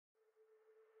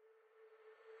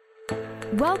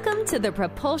Welcome to the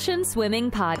Propulsion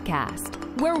Swimming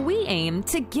Podcast, where we aim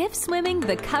to give swimming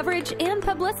the coverage and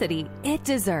publicity it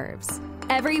deserves.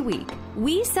 Every week,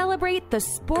 we celebrate the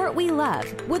sport we love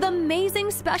with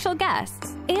amazing special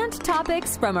guests and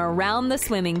topics from around the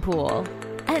swimming pool.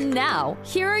 And now,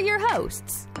 here are your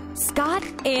hosts, Scott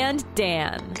and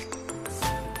Dan.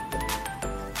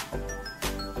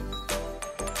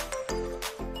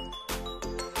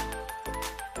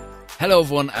 Hello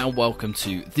everyone and welcome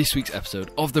to this week's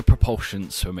episode of the Propulsion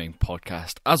Swimming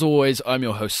Podcast. As always, I'm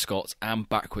your host Scott, and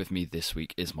back with me this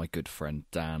week is my good friend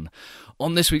Dan.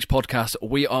 On this week's podcast,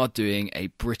 we are doing a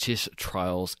British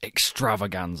Trials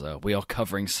extravaganza. We are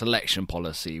covering selection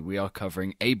policy, we are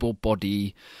covering able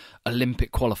body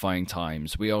Olympic qualifying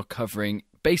times, we are covering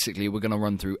basically, we're going to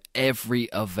run through every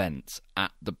event at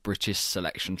the British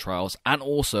Selection Trials and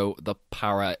also the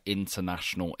Para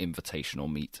International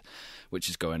Invitational Meet, which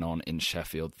is going on in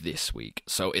Sheffield this week.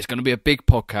 So it's going to be a big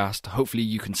podcast. Hopefully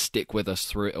you can stick with us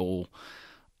through it all.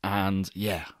 And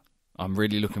yeah, I'm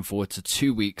really looking forward to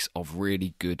 2 weeks of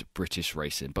really good British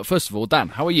racing. But first of all, Dan,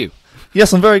 how are you?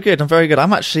 Yes, I'm very good.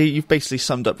 You've basically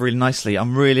summed up really nicely.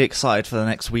 I'm really excited for the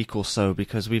next week or so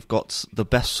because we've got the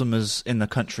best swimmers in the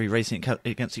country racing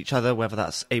against each other, whether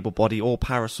that's able-body or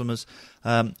para swimmers.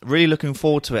 Really looking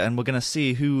forward to it, and we're going to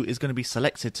see who is going to be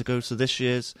selected to go to this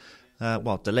year's,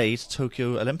 delayed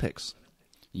Tokyo Olympics.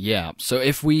 Yeah, so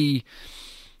if we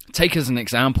take as an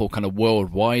example kind of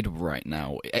worldwide right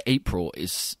now, April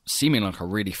is seeming like a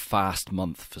really fast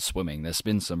month for swimming. There's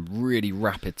been some really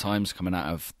rapid times coming out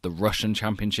of the Russian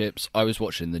championships. I was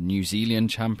watching the New Zealand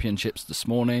championships this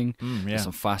morning. There's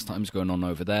some fast times going on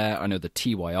over there. I know the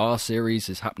TYR series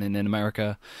is happening in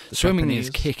America. Swimming Japanese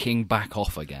is kicking back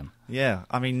off again. Yeah,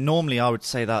 I mean, normally I would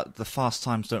say that the fast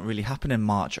times don't really happen in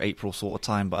March, April sort of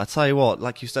time. But I tell you what,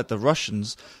 like you said, the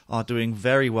Russians are doing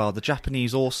very well. The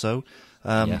Japanese also.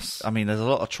 Yes. I mean, there's a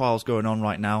lot of trials going on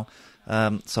right now.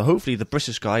 So hopefully the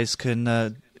British guys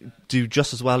can do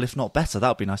just as well, if not better. That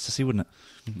would be nice to see, wouldn't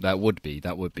it? That would be.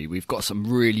 We've got some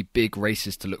really big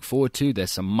races to look forward to.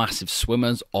 There's some massive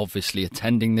swimmers obviously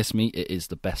attending this meet. It is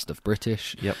the best of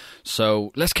British. Yep.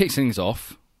 So let's kick things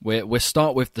off. We'll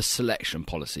start with the selection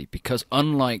policy, because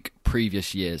unlike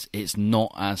previous years, it's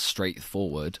not as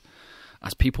straightforward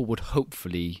as people would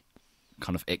hopefully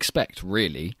kind of expect,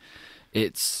 really.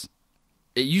 It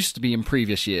used to be in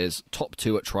previous years, top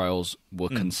two at trials were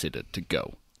considered to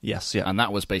go. Yes, yeah. And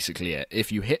that was basically it.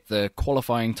 If you hit the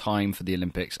qualifying time for the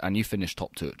Olympics and you finished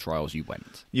top two at trials, you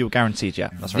went. You were guaranteed,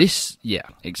 yeah. That's right. Yeah,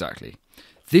 exactly.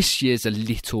 This year's a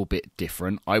little bit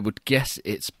different. I would guess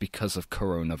it's because of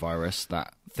coronavirus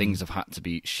that things have had to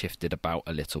be shifted about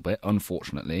a little bit,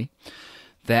 unfortunately.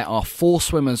 There are 4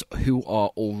 swimmers who are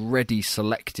already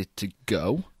selected to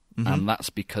go. And that's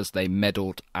because they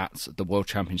medalled at the World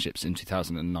Championships in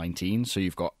 2019. So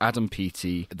you've got Adam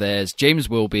Peaty, there's James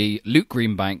Wilby, Luke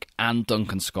Greenbank, and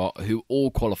Duncan Scott, who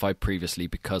all qualified previously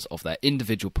because of their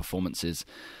individual performances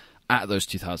at those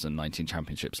 2019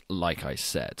 championships, like I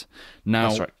said. Now,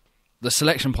 that's right. The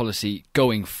selection policy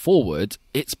going forward,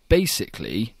 it's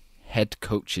basically head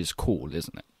coach's call,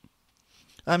 isn't it?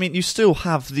 I mean, you still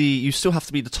have to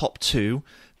be the top 2.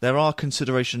 There are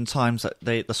consideration times that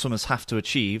the swimmers have to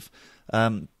achieve,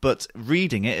 but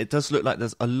reading it does look like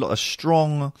there's a lot of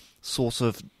strong sort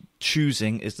of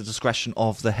choosing is the discretion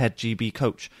of the head GB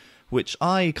coach, which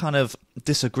I kind of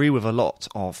disagree with a lot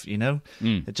of, you know?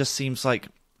 It just seems like,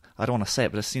 I don't want to say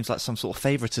it, but it seems like some sort of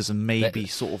favouritism may be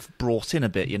sort of brought in a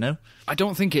bit, you know? I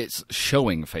don't think it's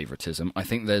showing favouritism. I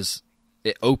think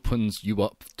it opens you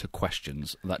up to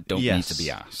questions that don't need to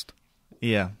be asked.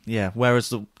 Yeah. Whereas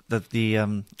the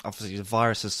obviously the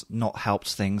virus has not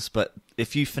helped things, but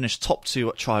if you finish top 2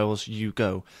 at trials, you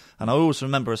go. And I always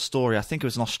remember a story, I think it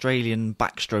was an Australian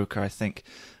backstroker,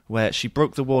 where she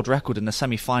broke the world record in the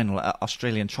semi-final at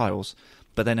Australian trials,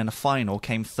 but then in a final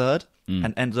came 3rd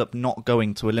and ended up not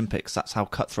going to Olympics. That's how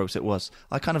cutthroat it was.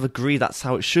 I kind of agree that's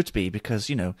how it should be, because,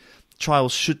 you know,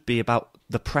 trials should be about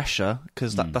the pressure,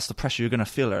 because that's the pressure you're going to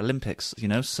feel at Olympics, you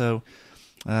know, so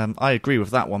I agree with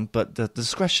that one, but the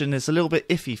discretion is a little bit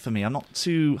iffy for me. I'm not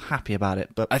too happy about it,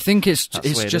 but I think it's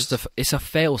just a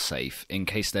fail-safe in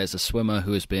case there's a swimmer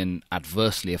who has been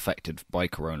adversely affected by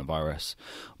coronavirus,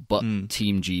 but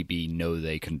Team GB know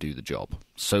they can do the job.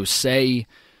 So say,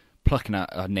 plucking out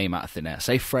a name out of thin air,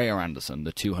 say Freya Anderson,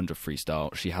 the 200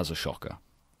 freestyle, she has a shocker.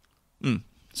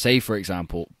 Say, for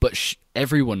example, but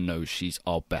everyone knows she's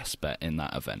our best bet in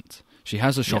that event. She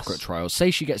has a shocker at trials.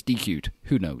 Say she gets DQ'd.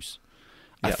 Who knows?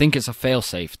 I think it's a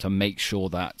fail-safe to make sure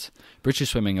that British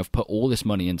Swimming have put all this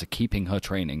money into keeping her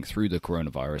training through the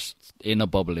coronavirus in a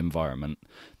bubble environment.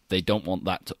 They don't want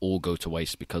that to all go to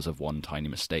waste because of one tiny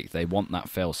mistake. They want that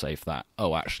fail-safe that,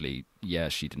 oh, actually, yeah,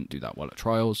 she didn't do that well at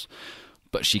trials,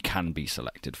 but she can be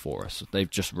selected for us. They've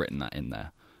just written that in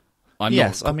there.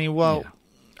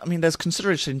 There's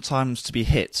consideration times to be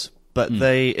hit, but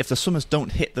if the swimmers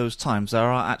don't hit those times, there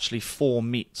are actually 4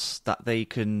 meets that they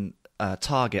can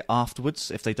target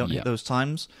afterwards if they don't hit those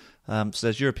times. So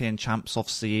there's European champs,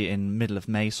 obviously, in middle of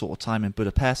May sort of time in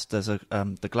Budapest. There's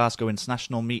the Glasgow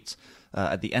International meet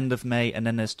at the end of May, and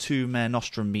then there's 2 Mare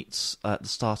Nostrum meets at the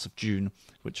start of June,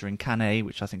 which are in Cannes,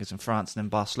 which I think is in France, and in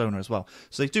Barcelona as well.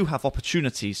 So they do have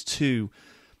opportunities to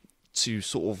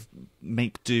sort of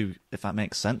make do, if that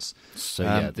makes sense.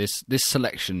 So this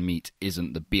selection meet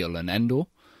isn't the be-all and end-all.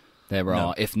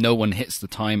 If no one hits the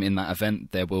time in that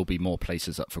event, there will be more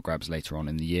places up for grabs later on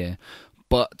in the year.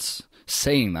 But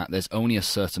saying that, there's only a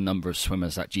certain number of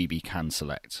swimmers that GB can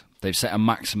select. They've set a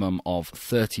maximum of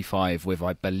 35 with,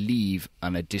 I believe,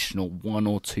 an additional 1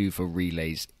 or 2 for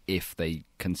relays if they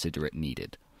consider it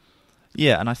needed.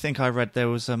 Yeah, and I think I read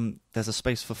there's a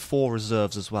space for 4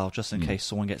 reserves as well, just in case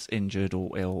someone gets injured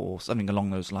or ill or something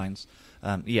along those lines.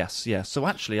 So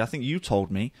actually, I think you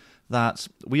told me that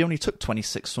we only took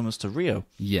 26 swimmers to Rio.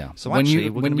 Yeah. So actually,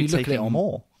 we're going to be taking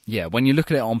more. Yeah, when you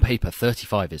look at it on paper,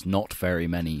 35 is not very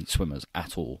many swimmers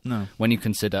at all. No. When you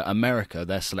consider America,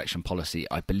 their selection policy,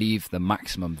 I believe the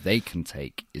maximum they can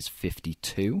take is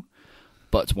 52.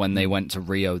 But when they went to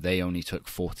Rio, they only took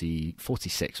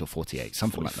 46 or 48,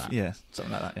 something like that. Yeah,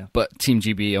 something like that, yeah. But Team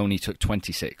GB only took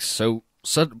 26. So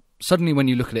suddenly when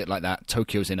you look at it like that,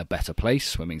 Tokyo's in a better place,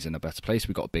 swimming's in a better place,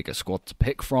 we've got a bigger squad to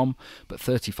pick from, but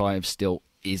 35 still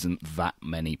isn't that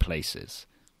many places.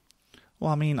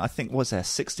 Well, I mean, I think, was there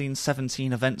 16,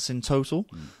 17 events in total,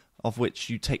 of which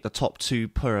you take the top 2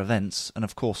 per event, and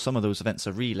of course some of those events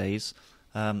are relays,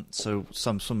 so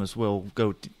some swimmers will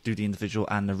go do the individual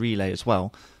and the relay as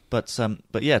well. But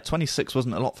yeah, 26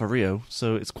 wasn't a lot for Rio,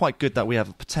 so it's quite good that we have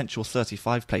a potential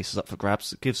 35 places up for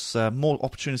grabs. It gives more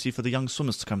opportunity for the young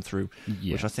swimmers to come through,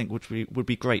 which I think would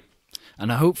be great.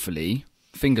 And hopefully,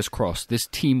 fingers crossed, this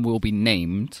team will be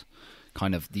named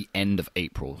kind of the end of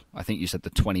April. I think you said the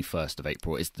 21st of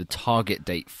April is the target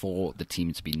date for the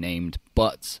team to be named,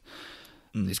 but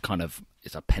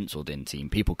it's a penciled in team.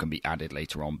 People can be added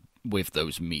later on with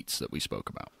those meets that we spoke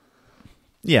about.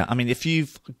 Yeah, I mean, if you're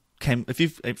in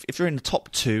the top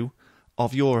 2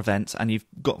 of your event and you've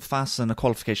got faster than a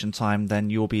qualification time, then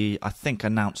you'll be, I think,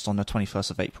 announced on the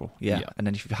 21st of April. Yeah. And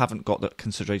then if you haven't got the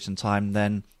consideration time,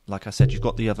 then, like I said, you've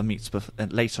got the other meets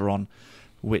later on,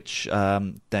 which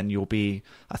then you'll be,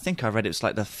 I think I read it's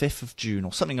like the 5th of June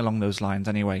or something along those lines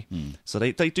anyway. So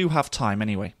they do have time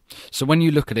anyway. So when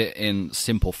you look at it in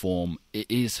simple form, it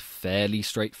is fairly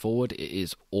straightforward. It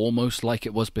is almost like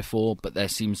it was before, but there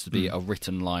seems to be a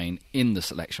written line in the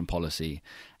selection policy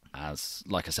as,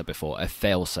 like I said before, a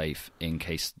fail-safe in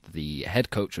case the head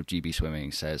coach of GB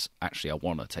Swimming says, actually, I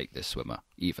want to take this swimmer,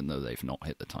 even though they've not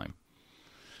hit the time.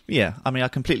 Yeah, I mean, I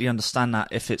completely understand that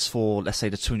if it's for, let's say,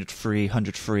 the 200 free,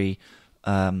 100 free,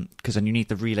 because then you need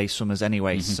the relay swimmers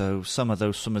anyway, so some of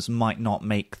those swimmers might not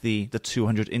make the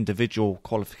 200 individual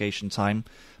qualification time,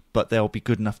 but they'll be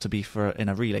good enough to be in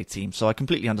a relay team. So I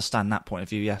completely understand that point of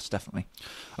view, yes, definitely.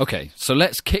 Okay, so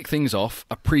let's kick things off,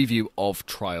 a preview of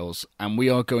trials, and we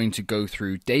are going to go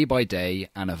through day by day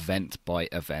and event by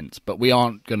event, but we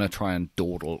aren't going to try and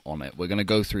dawdle on it. We're going to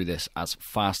go through this as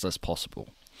fast as possible.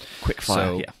 Quick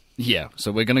fire, Yeah,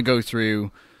 so we're going to go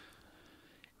through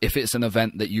if it's an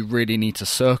event that you really need to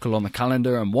circle on the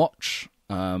calendar and watch,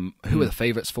 who are the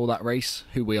favourites for that race,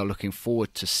 who we are looking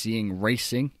forward to seeing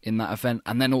racing in that event,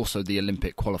 and then also the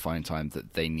Olympic qualifying time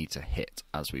that they need to hit,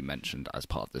 as we mentioned, as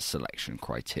part of the selection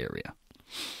criteria.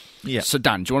 Yeah. So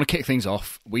Dan, do you want to kick things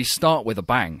off? We start with a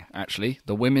bang, actually.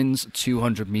 The women's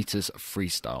 200 metres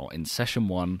freestyle in session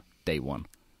 1, day 1.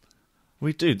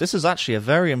 We do. This is actually a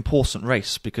very important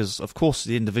race because, of course,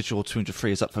 the individual 200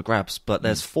 free is up for grabs, but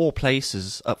there's 4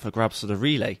 places up for grabs for the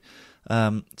relay.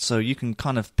 So you can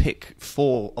kind of pick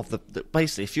 4 of the...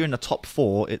 Basically, if you're in the top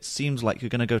 4, it seems like you're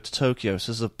going to go to Tokyo.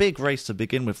 So it's a big race to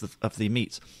begin with of the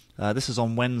meet. This is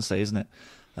on Wednesday, isn't it?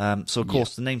 So, of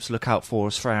course, the names to look out for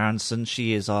is Freya Anderson.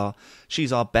 She's our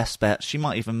best bet. She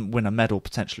might even win a medal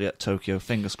potentially at Tokyo.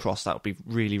 Fingers crossed. That would be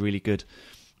really, really good.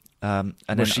 And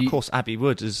then, of course, Abby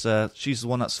Wood is she's the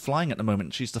one that's flying at the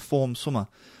moment. She's the form swimmer.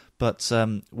 But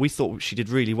we thought she did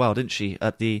really well, didn't she?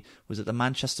 At the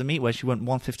Manchester meet where she went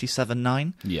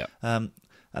 1:57.9. Yeah.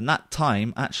 And that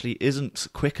time actually isn't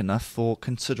quick enough for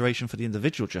consideration for the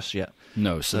individual just yet.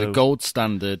 No, so the gold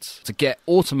standard to get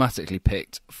automatically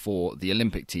picked for the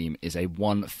Olympic team is a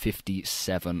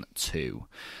 1:57.2.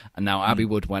 And now Abby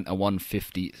Wood went a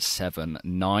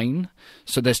 1:57.9.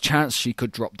 So there's chance she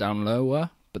could drop down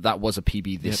lower, but that was a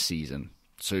PB this season.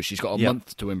 So she's got a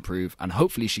month to improve, and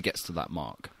hopefully she gets to that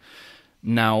mark.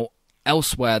 Now,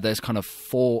 elsewhere, there's kind of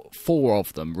four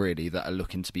of them, really, that are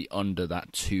looking to be under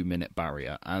that 2-minute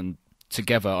barrier. And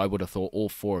together, I would have thought all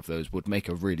 4 of those would make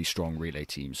a really strong relay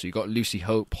team. So you've got Lucy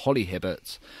Hope, Holly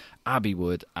Hibbert, Abby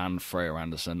Wood, and Freya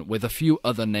Anderson, with a few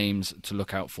other names to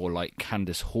look out for, like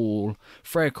Candice Hall,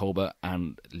 Freya Colbert,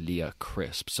 and Leah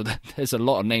Crisp. So there's a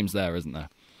lot of names there, isn't there?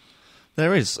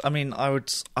 There is. I mean, I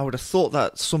would have thought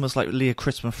that swimmers like Leah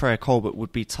Crisp and Freya Colbert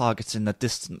would be targeting the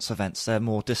distance events. They're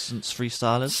more distance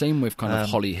freestylers. Same with kind of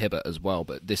Holly Hibbert as well,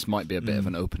 but this might be a bit of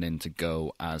an opening to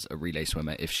go as a relay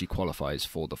swimmer if she qualifies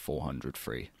for the 400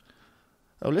 free.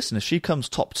 Oh, listen, if she comes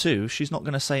top 2, she's not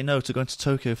going to say no to going to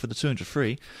Tokyo for the 200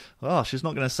 free. Oh, she's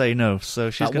not going to say no,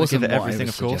 so she's going to give it everything,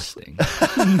 of course.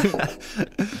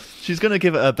 She's going to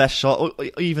give it her best shot,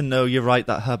 even though you're right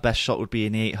that her best shot would be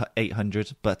in the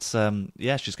 800. But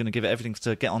she's going to give it everything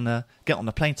to get on the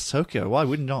plane to Tokyo. Why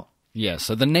wouldn't not? Yeah,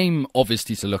 so the name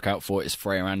obviously to look out for is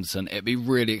Freya Anderson. It'd be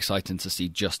really exciting to see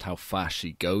just how fast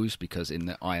she goes, because in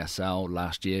the ISL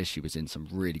last year she was in some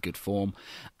really good form.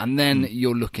 And then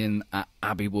you're looking at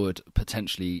Abby Wood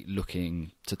potentially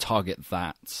looking to target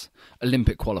that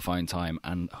Olympic qualifying time,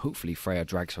 and hopefully Freya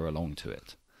drags her along to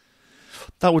it.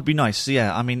 That would be nice,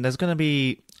 yeah. I mean, there's going to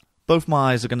be... Both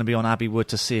my eyes are going to be on Abby Wood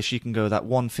to see if she can go that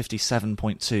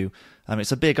 1:57.2.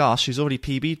 It's a big ask. She's already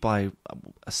PB'd by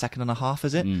a second and a half,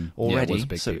 is it? Already. Yeah, it was a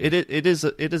big so PB.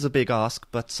 it is a big ask,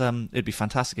 but it'd be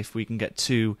fantastic if we can get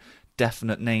 2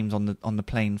 definite names on the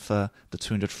plane for the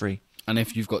 200 free. And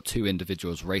if you've got 2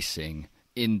 individuals racing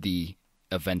in the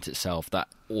event itself, that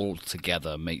all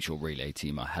together makes your relay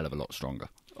team a hell of a lot stronger.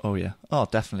 Oh, yeah. Oh,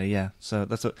 definitely, yeah. So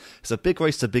it's a big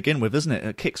race to begin with, isn't it?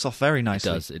 It kicks off very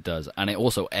nicely. It does. And it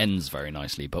also ends very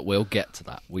nicely, but we'll get to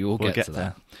that. We'll get to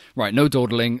there. That. Right, no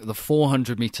dawdling. The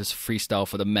 400 metres freestyle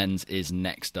for the men's is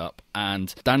next up.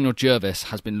 And Daniel Jervis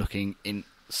has been looking in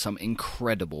some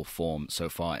incredible form so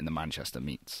far in the Manchester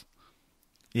meets.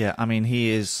 Yeah, I mean,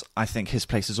 I think his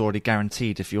place is already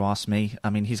guaranteed, if you ask me. I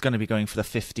mean, he's going to be going for the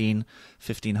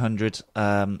 1500,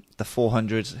 the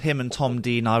 400. Him and Tom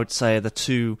Dean, I would say, are the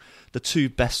two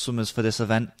best swimmers for this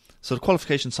event. So the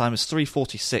qualification time is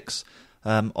 3:46,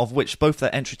 of which both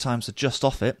their entry times are just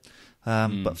off it.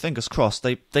 But fingers crossed,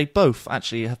 they both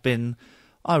actually have been,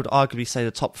 I would arguably say,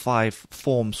 the top 5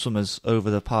 form swimmers over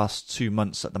the past 2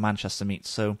 months at the Manchester meets.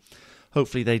 So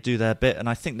hopefully they do their bit, and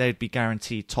I think they'd be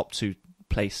guaranteed top 2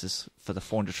 places for the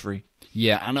 400 free.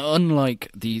 Yeah, and unlike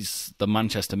the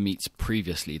Manchester meets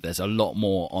previously, there's a lot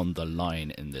more on the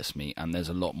line in this meet, and there's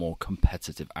a lot more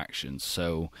competitive action.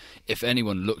 So if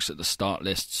anyone looks at the start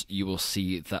lists, you will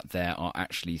see that there are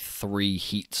actually 3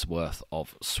 heats worth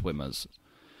of swimmers,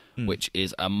 which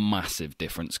is a massive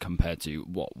difference compared to,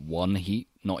 1 heat?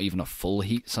 Not even a full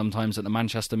heat sometimes at the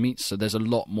Manchester meets. So there's a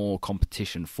lot more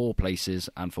competition for places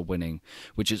and for winning,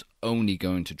 which is only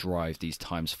going to drive these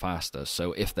times faster.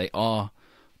 So if they are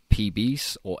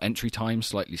PBs or entry times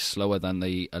slightly slower than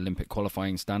the Olympic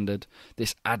qualifying standard,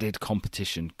 this added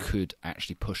competition could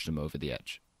actually push them over the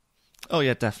edge. Oh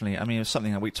yeah, definitely. I mean, it's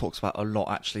something that we talked about a lot,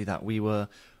 actually, that we were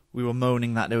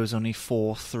moaning that there was only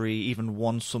 4, 3, even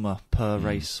 1 swimmer per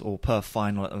race or per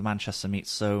final at the Manchester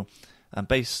meets. So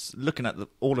looking at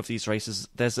all of these races,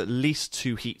 there's at least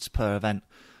 2 heats per event.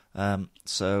 I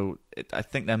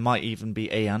think there might even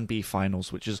be A and B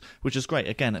finals, which is great.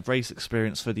 Again, race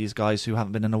experience for these guys who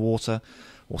haven't been in the water,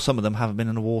 or some of them haven't been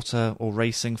in the water or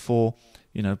racing for,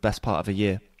 best part of a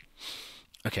year.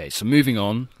 Okay, so moving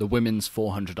on, the women's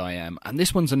 400 IM, and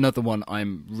this one's another one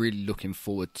I'm really looking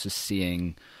forward to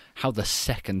seeing how the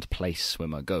second place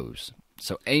swimmer goes.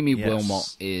 So Amy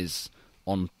Wilmot is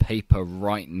on paper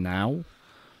right now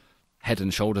head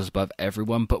and shoulders above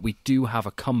everyone, but we do have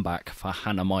a comeback for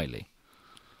Hannah Miley.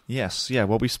 Yes, yeah.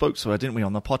 Well, we spoke to her, didn't we,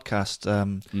 on the podcast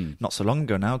not so long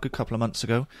ago now, a good couple of months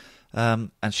ago,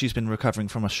 and she's been recovering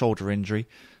from a shoulder injury.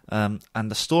 And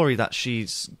the story that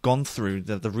she's gone through,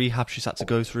 the rehab she's had to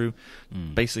go through,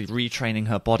 basically retraining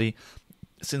her body,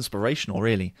 it's inspirational,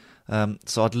 really.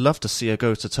 So I'd love to see her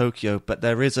go to Tokyo, but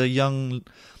there is a young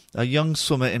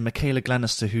swimmer in Michaela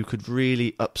Glenister who could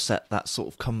really upset that sort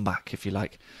of comeback, if you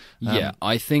like. Yeah,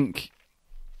 I think,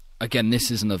 again, this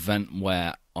is an event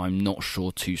where I'm not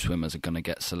sure 2 swimmers are going to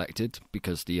get selected,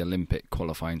 because the Olympic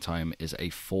qualifying time is a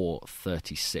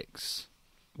 4:36.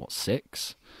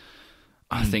 6?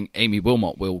 I think Amy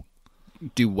Wilmot will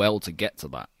do well to get to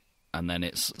that, and then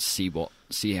it's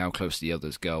see how close the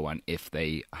others go and if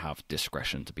they have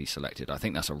discretion to be selected. I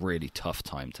think that's a really tough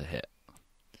time to hit.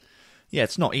 Yeah,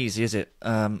 it's not easy, is it?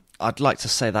 I'd like to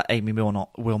say that Amy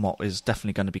Wilmot is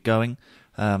definitely going to be going.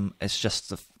 It's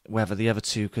just whether the other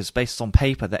two, because based on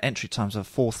paper, their entry times are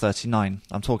 4:39.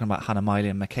 I'm talking about Hannah Miley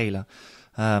and Michaela.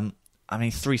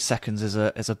 3 seconds is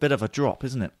a bit of a drop,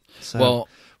 isn't it? So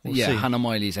we'll see. Hannah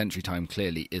Miley's entry time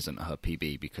clearly isn't her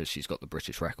PB because she's got the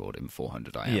British record in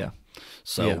 400 IM. Yeah.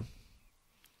 So yeah.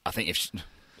 I think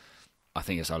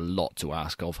it's a lot to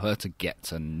ask of her to get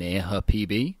to near her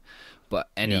PB. But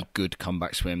any good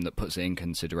comeback swim that puts it in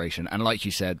consideration. And like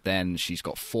you said, then she's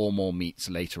got 4 more meets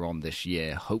later on this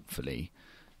year, hopefully,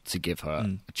 to give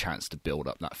her a chance to build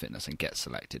up that fitness and get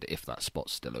selected if that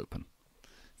spot's still open.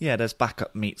 Yeah, there's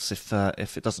backup meets if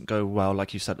it doesn't go well,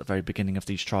 like you said at the very beginning of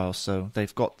these trials. So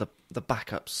they've got the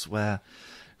backups where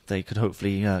they could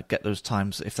hopefully get those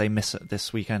times if they miss it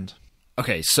this weekend.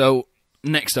 Okay, so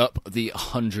next up, the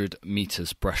 100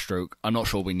 metres breaststroke. I'm not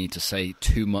sure we need to say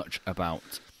too much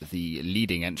about the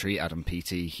leading entry, Adam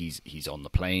Peaty. He's on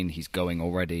the plane, he's going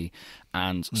already,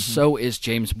 and so is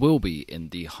James Wilby in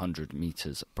the 100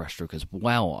 metres breaststroke as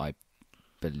well, I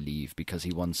believe, because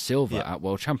he won silver at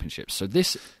World Championships. So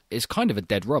this is kind of a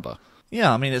dead rubber.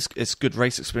 Yeah, it's good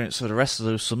race experience for the rest of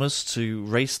those swimmers to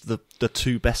race the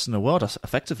 2 best in the world,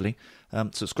 effectively. So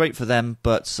it's great for them,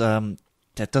 but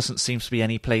there doesn't seem to be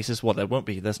any places. Well, there won't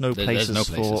be. There's no places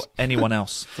for anyone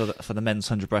else for the men's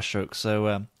 100 breaststroke.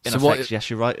 So, yes,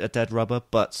 you're right, a dead rubber,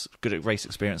 but good at race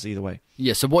experience either way.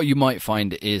 Yeah, so what you might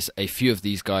find is a few of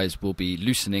these guys will be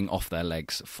loosening off their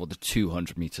legs for the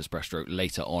 200 metres breaststroke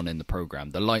later on in the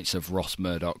programme. The likes of Ross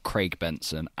Murdoch, Craig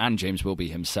Benson, and James Wilby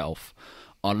himself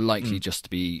are likely just to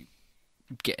be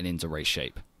getting into race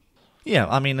shape. Yeah,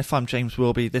 if I'm James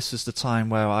Wilby, this is the time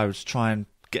where I would try and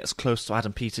get as close to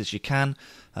Adam Peaty as you can.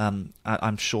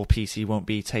 I'm sure Peaty won't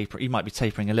be tapering. He might be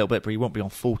tapering a little bit, but he won't be on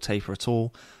full taper at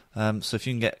all. So if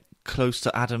you can get close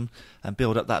to Adam and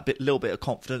build up that little bit of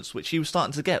confidence, which he was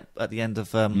starting to get at the end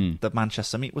of the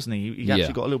Manchester meet, wasn't he? He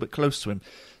actually got a little bit close to him.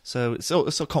 So it's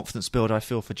a confidence builder, I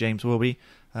feel, for James Wilby.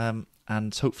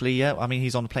 And hopefully,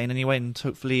 he's on the plane anyway, and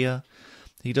hopefully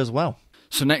he does well.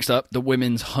 So next up, the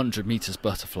women's 100 metres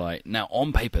butterfly. Now,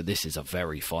 on paper, this is a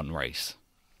very fun race.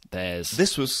 I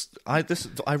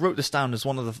wrote this down as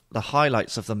one of the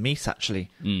highlights of the meet, actually,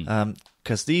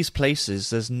 because these places,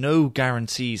 there's no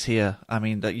guarantees here.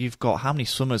 That you've got, how many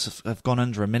swimmers have gone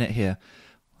under a minute here?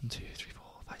 1, 2, 3, 4,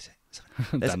 5, 6,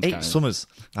 7. There's 8 swimmers.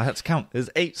 I had to count. There's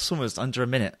 8 swimmers under a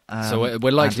minute. So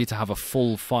we're likely to have a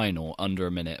full final under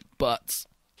a minute, but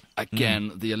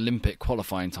again, the Olympic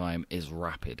qualifying time is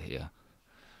rapid here.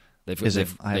 They've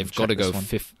got to go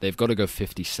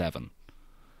 57.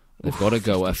 They've got to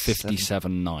go a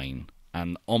 57.9,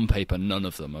 and on paper, none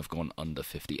of them have gone under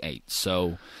 58.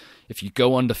 So if you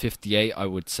go under 58, I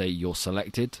would say you're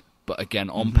selected. But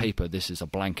again, on paper, this is a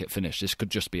blanket finish. This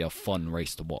could just be a fun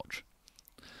race to watch.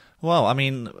 Well,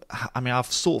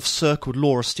 I've sort of circled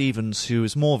Laura Stevens, who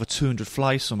is more of a 200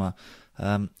 fly swimmer,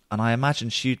 and I imagine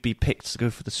she'd be picked to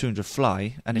go for the 200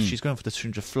 fly. And if she's going for the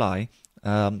 200 fly,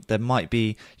 there might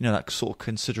be, that sort of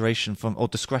consideration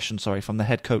discretion from the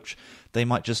head coach. They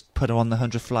might just put her on the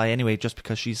 100 fly anyway, just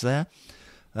because she's there.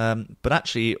 But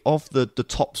actually, of the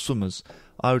top swimmers,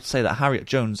 I would say that Harriet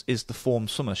Jones is the form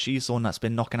swimmer. She's the one that's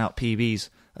been knocking out PBs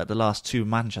at the last 2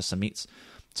 Manchester meets.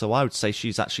 So I would say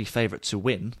she's actually favourite to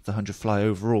win the 100 fly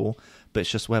overall. But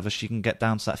it's just whether she can get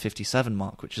down to that 57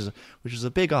 mark, which is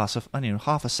a big ask.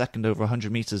 Half a second over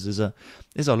 100 metres is a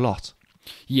lot.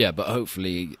 Yeah, but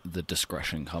hopefully the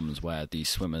discretion comes where these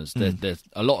swimmers,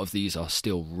 a lot of these are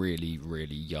still really,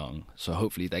 really young. So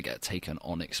hopefully they get taken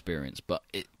on experience. But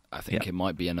I think it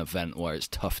might be an event where it's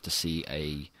tough to see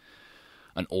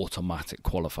an automatic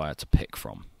qualifier to pick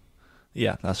from.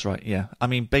 Yeah, that's right. Yeah,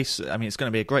 it's going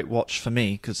to be a great watch for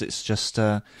me because it's just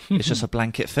a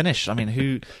blanket finish.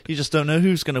 You just don't know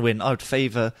who's going to win. I would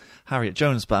favour Harriet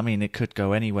Jones, but it could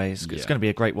go anyway. It's going to be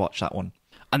a great watch, that one.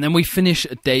 And then we finish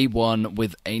day 1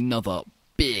 with another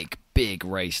big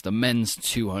race, the men's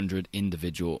 200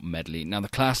 individual medley. Now, the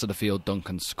class of the field,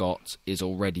 Duncan Scott, is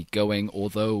already going,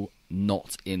 although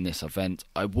not in this event.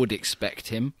 I would expect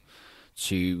him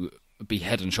to be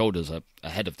head and shoulders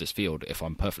ahead of this field, if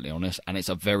I'm perfectly honest, and it's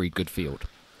a very good field.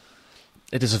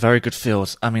 It is a very good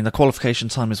field. The qualification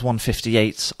time is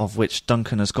 1:58, of which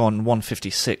Duncan has gone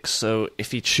 1:56. So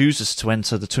if he chooses to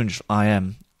enter the 200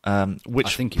 IM, which I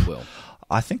think he will.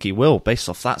 I think he will, based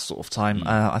off that sort of time.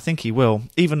 I think he will,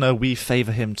 even though we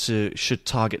favour him should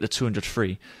target the 200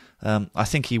 free. I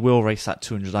think he will race that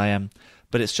 200 IM.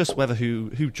 But it's just whether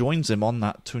who joins him on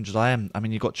that 200 IM. I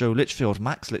mean, you've got Joe Litchfield,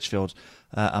 Max Litchfield,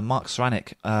 and Mark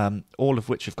Sranik, all of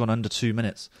which have gone under 2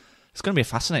 minutes. It's going to be a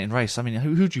fascinating race. I mean,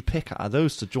 who do you pick out of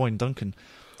those to join Duncan?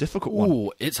 Difficult one.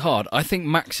 Ooh, it's hard. I think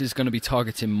Max is going to be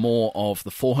targeting more of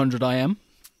the 400 IM,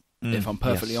 if I'm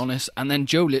perfectly honest. And then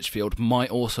Joe Litchfield might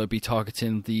also be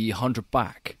targeting the 100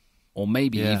 back, or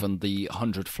maybe even the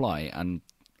 100 fly. And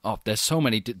there's so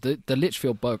many. The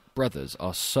Litchfield brothers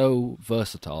are so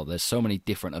versatile. There's so many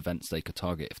different events they could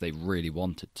target if they really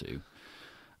wanted to,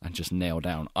 and just nail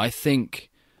down. I think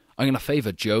I'm going to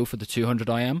favour Joe for the 200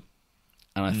 IM.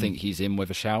 And I think he's in with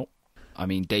a shout. I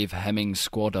mean, Dave Hemming's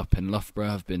squad up in Loughborough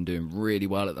have been doing really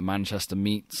well at the Manchester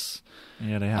meets.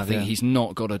 Yeah, they have. I think he's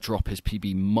not got to drop his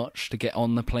PB much to get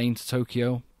on the plane to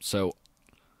Tokyo. So,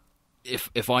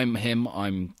 if I'm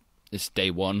him, it's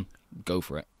day one. Go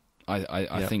for it.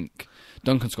 I think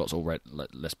Duncan Scott's already.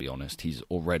 Let's be honest, he's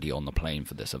already on the plane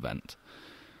for this event.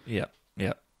 Yeah.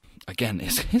 Again,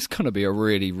 it's going to be a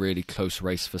really, really close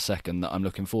race for second that I'm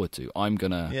looking forward to. I'm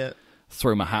gonna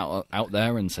throw my hat out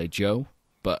there and say Joe,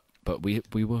 but we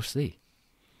will see.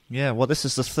 Yeah, well, this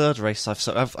is the third race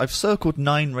I've circled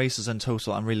 9 races in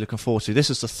total. I'm really looking forward to. This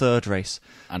is the third race,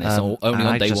 and it's only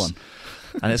on day one.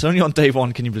 And it's only on day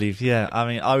one. Can you believe? Yeah, I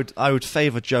mean, I would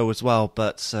favour Joe as well,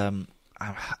 but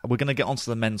we're going to get onto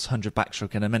the men's 100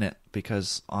 backstroke in a minute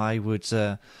because I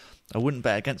wouldn't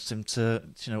bet against him to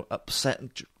upset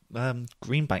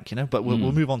Greenbank, but we'll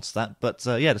move on to that. But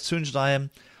the 200 IM.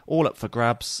 All up for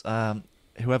grabs.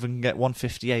 Whoever can get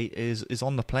 158 is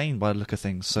on the plane by the look of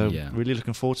things. So really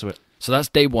looking forward to it. So that's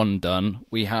day one done.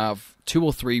 We have 2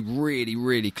 or 3 really,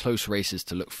 really close races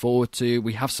to look forward to.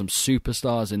 We have some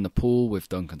superstars in the pool with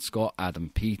Duncan Scott,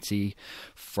 Adam Peaty,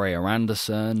 Freya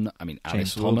Anderson. I mean,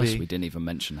 Alice Thomas. We didn't even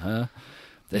mention her.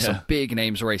 There's some big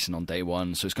names racing on day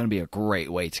one, so it's going to be a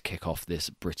great way to kick off this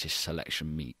British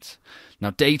selection meet.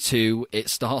 Now, day 2, it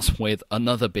starts with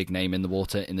another big name in the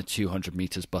water in the 200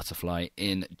 metres butterfly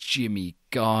in Jimmy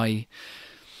Guy.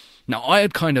 Now, I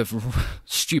had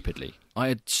stupidly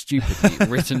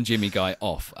written Jimmy Guy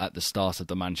off at the start of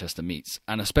the Manchester meets,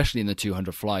 and especially in the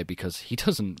 200 fly because he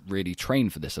doesn't really train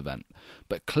for this event.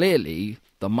 But clearly,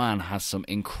 the man has some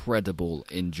incredible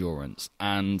endurance,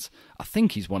 and I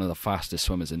think he's one of the fastest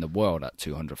swimmers in the world at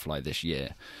 200 fly this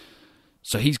year.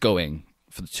 So he's going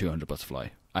for the 200 butterfly.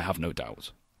 I have no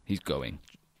doubt. He's going.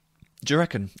 Do you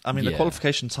reckon? I mean, the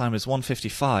qualification time is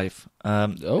 1:55.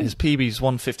 His PB's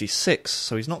 1:56,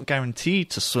 so he's not guaranteed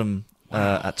to swim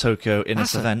at Tokyo in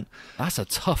this event. That's a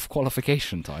tough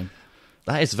qualification time.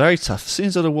 That is very tough.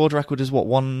 Seems though the world record is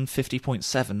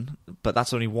 1:50.7, but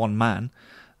that's only one man.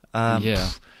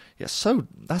 So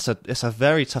it's a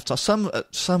very tough time.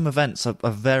 Some events are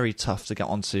very tough to get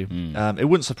onto. It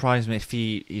wouldn't surprise me if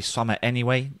he swam it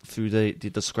anyway through the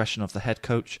discretion of the head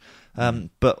coach.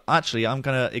 But actually, I'm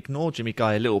going to ignore Jimmy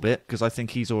Guy a little bit because I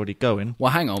think he's already going.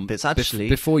 Well, hang on. It's actually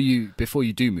before you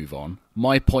do move on,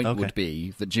 my point would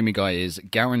be that Jimmy Guy is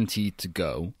guaranteed to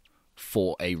go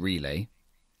for a relay.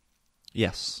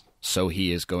 Yes. So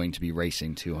he is going to be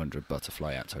racing 200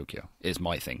 butterfly at Tokyo, is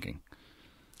my thinking.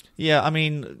 Yeah, I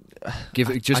mean... give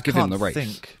him the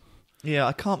race.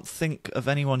 I can't think of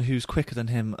anyone who's quicker than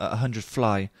him at 100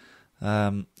 fly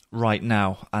right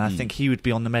now. And I think he would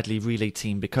be on the medley relay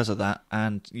team because of that.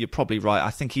 And you're probably right. I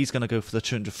think he's going to go for the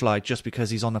 200 fly just because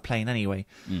he's on the plane anyway.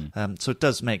 So it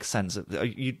does make sense.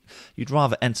 You'd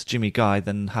rather enter Jimmy Guy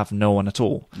than have no one at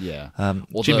all. Yeah.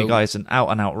 Jimmy Guy is an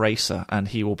out-and-out racer, and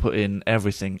he will put in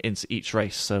everything into each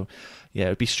race. So, yeah, it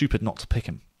would be stupid not to pick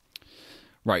him.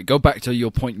 Right, go back to your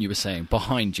point you were saying.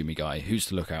 Behind Jimmy Guy, who's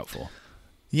to look out for?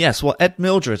 Yes, well, Ed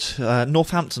Mildred,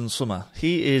 Northampton swimmer.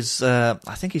 He is, I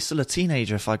think he's still a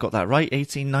teenager, if I got that right,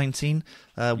 18, 19.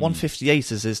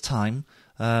 1:58 is his time.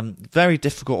 Very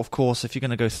difficult, of course, if you're going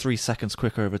to go 3 seconds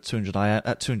quicker over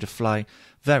 200 fly.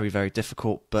 Very, very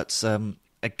difficult. But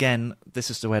again, this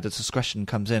is where the discretion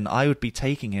comes in. I would be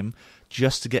taking him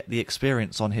just to get the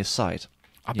experience on his side.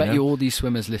 I bet you all these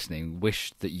swimmers listening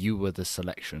wish that you were the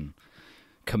selection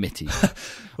committee.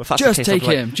 Just take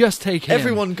him.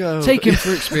 Everyone go. Take him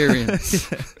for experience.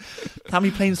 How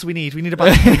many planes do we need? We need about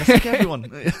let's take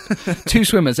everyone. 2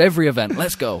 swimmers every event.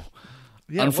 Let's go.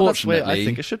 Yeah, unfortunately, I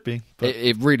think it should be.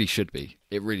 It really should be.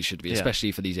 It really should be,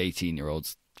 especially for these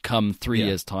 18-year-olds. Come 3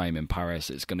 years' time in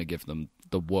Paris, it's going to give them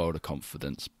the world of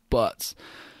confidence. But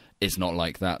it's not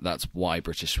like that. That's why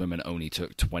British swimming only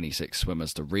took 26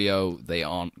 swimmers to Rio. They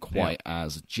aren't quite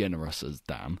as generous as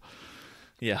Dan.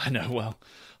 Yeah, I know. Well,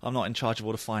 I'm not in charge of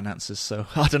all the finances, so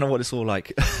I don't know what it's all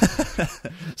like.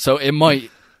 So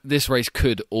this race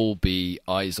could all be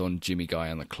eyes on Jimmy Guy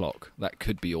and the clock. That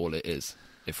could be all it is,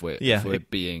 if we're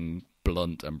being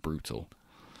blunt and brutal.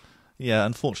 Yeah,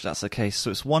 unfortunately that's the case.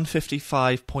 So it's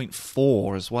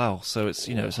 155.4 as well. So it's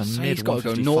it's a so mid he's got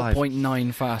to go 155.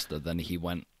 0.9 faster than he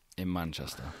went in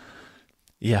Manchester.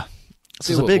 Yeah.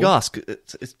 So it's a big ask.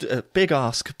 It's a big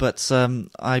ask, but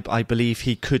I believe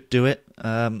he could do it.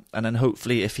 And then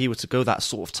hopefully, if he were to go that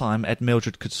sort of time, Ed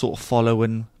Mildred could sort of follow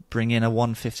and bring in a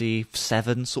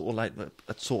 157 sort of like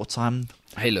a sort of time.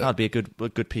 Hey, look, that'd be a good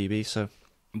PB. So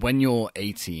when you're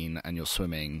 18 and you're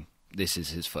swimming, this is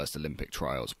his first Olympic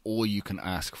trials. All you can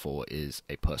ask for is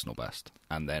a personal best,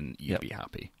 and then you'd be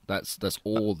happy. That's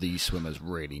all these swimmers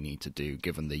really need to do,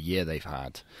 given the year they've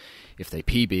had. If they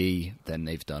PB, then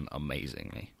they've done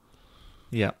amazingly.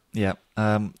 Yeah.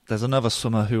 There's another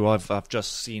swimmer who I've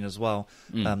just seen as well,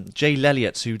 Jay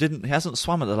Lelliott, who he hasn't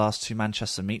swum at the last 2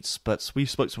 Manchester meets, but we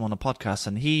spoke to him on a podcast,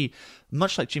 and he,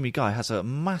 much like Jimmy Guy, has a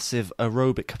massive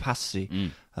aerobic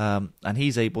capacity, and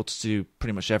he's able to do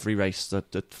pretty much every race,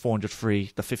 the 400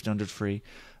 free, the 1500 free,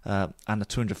 and the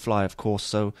 200 fly, of course.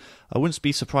 So I wouldn't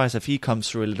be surprised if he comes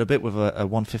through a little bit with a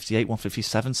 158,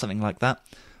 157, something like that.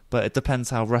 But it depends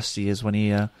how rusty he is when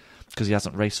he... because he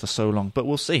hasn't raced for so long, but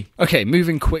we'll see. Okay,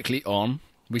 moving quickly on.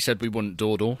 We said we wouldn't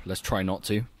dawdle. Let's try not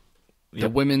to. The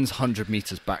women's 100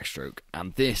 metres backstroke,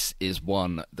 and this is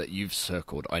one that you've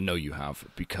circled. I know you have,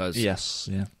 because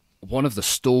one of the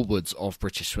stalwarts of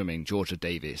British swimming, Georgia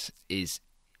Davis, is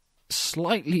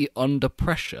slightly under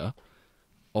pressure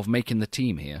of making the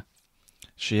team here.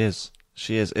 She is.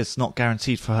 It's not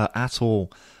guaranteed for her at all.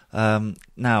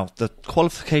 Now, the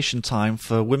qualification time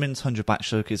for women's 100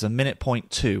 backstroke is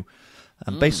 1:02,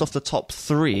 and based off the top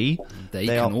 3,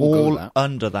 they are all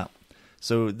under that.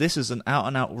 So this is an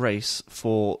out-and-out race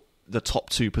for the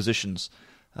top 2 positions.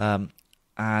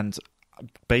 And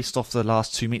based off the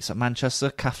last 2 meets at Manchester,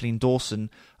 Kathleen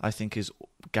Dawson, I think, is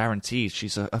guaranteed.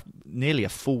 She's nearly a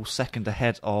full second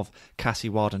ahead of Cassie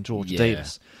Wild and Georgia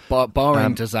Davis. But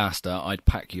barring disaster, I'd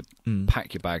pack your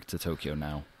bag to Tokyo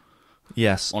now.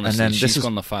 Yes, honestly, and then she's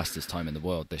gone the fastest time in the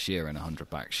world this year in 100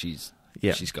 back. She's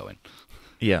going.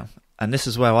 Yeah, and this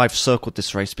is where I've circled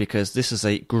this race, because this is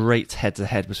a great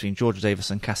head-to-head between Georgia Davis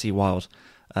and Cassie Wild.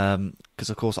 Because,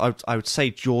 of course, I would say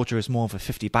Georgia is more of a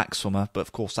 50 back swimmer, but,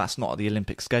 of course, that's not the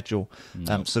Olympic schedule.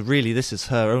 No. So, really, this is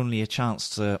her only a chance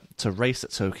to race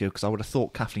at Tokyo, because I would have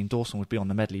thought Kathleen Dawson would be on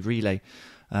the medley relay.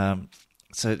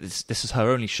 So this is her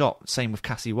only shot. Same with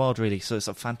Cassie Wild, really. So it's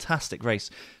a fantastic race.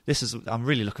 I'm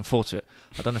really looking forward to it.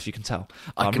 I don't know if you can tell.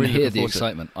 I can hear the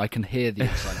excitement. I can hear the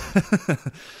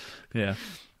excitement. Yeah.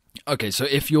 Okay, so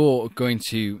if you're going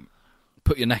to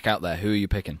put your neck out there, who are you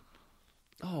picking?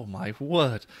 Oh, my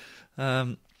word.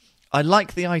 I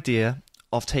like the idea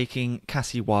of taking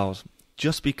Cassie Wild,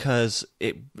 just because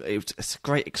it's a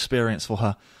great experience for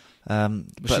her.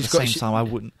 But at the same time, I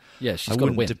wouldn't. Yeah, I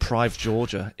wouldn't deprive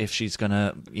Georgia if she's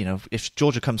gonna. If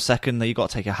Georgia comes second, then you got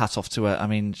to take a hat off to her. I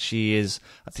mean,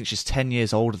 I think she's 10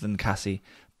 years older than Cassie,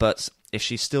 but if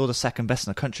she's still the second best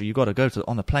in the country, you got to go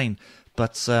on the plane.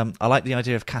 But I like the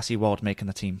idea of Cassie Wild making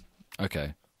the team.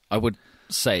 Okay, I would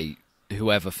say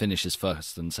whoever finishes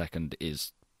first and second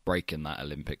is breaking that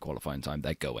Olympic qualifying time.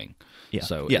 They're going. Yeah.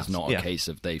 So it's not a case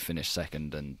of they finish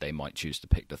second and they might choose to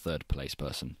pick the third place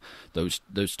person. Those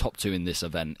top 2 in this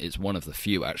event is one of the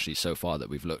few actually so far that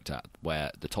we've looked at where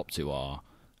the top 2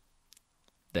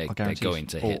 they're going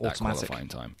to hit that qualifying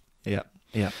time. Yeah.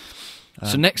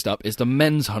 So next up is the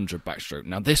men's 100 backstroke.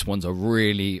 Now this one's a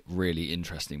really, really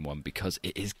interesting one, because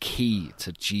it is key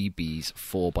to GB's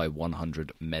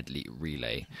 4x100 medley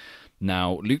relay.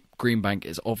 Now, Luke Greenbank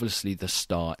is obviously the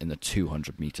star in the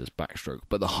 200 metres backstroke,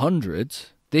 but the 100,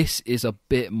 this is a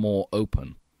bit more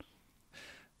open.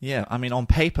 Yeah, I mean, on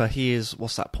paper, he is,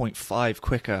 0.5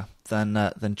 quicker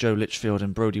than Joe Litchfield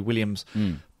and Brodie Williams.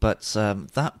 But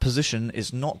that position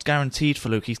is not guaranteed for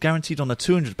Luke. He's guaranteed on the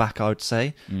 200 back, I would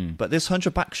say. But this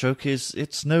 100 backstroke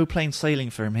it's no plain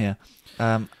sailing for him here.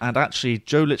 And actually,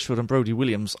 Joe Litchfield and Brodie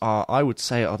Williams are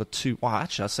the 2. Well,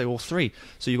 actually, I'd say all 3.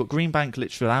 So you've got Greenbank,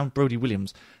 Litchfield, and Brodie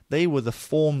Williams. They were the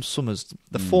form swimmers,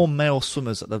 the 4 male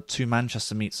swimmers at the 2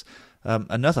 Manchester meets.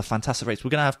 Another fantastic race. We're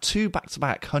going to have 2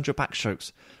 back-to-back 100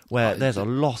 backstrokes where there's a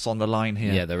lot on the line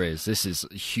here. Yeah, there is. This is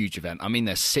a huge event. I mean,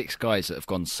 there's 6 guys that have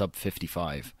gone sub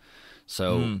 55.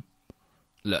 So,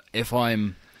 look, if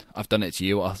I've done it to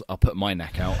you, I'll put my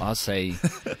neck out. I'll say,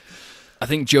 I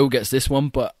think Joe gets this one,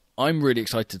 but I'm really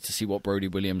excited to see what Brodie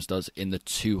Williams does in the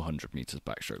 200 metres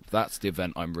backstroke. That's the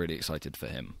event I'm really excited for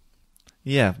him.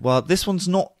 Yeah, well, this one's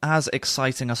not as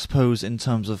exciting, I suppose, in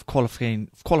terms of qualifying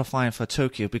for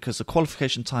Tokyo, because the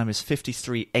qualification time is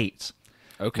 53.8.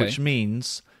 Okay.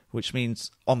 Which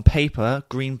means on paper,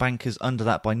 Greenbank is under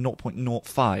that by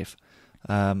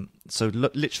 0.05. So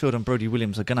Litchfield and Brodie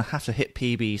Williams are going to have to hit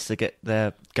PBs to get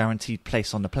their guaranteed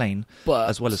place on the plane, but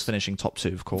as well as finishing top 2,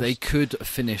 of course. They could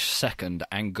finish second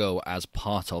and go as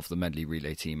part of the medley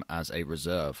relay team as a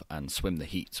reserve and swim the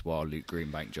heats while Luke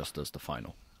Greenbank just does the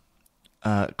final.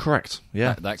 Correct,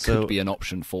 yeah. That could be an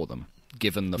option for them,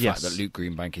 given the fact that Luke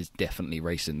Greenbank is definitely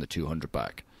racing the 200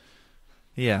 back.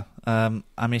 Yeah, I mean,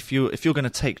 if you're going to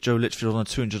take Joe Litchfield on a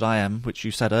 200 IM, which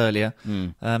you said earlier,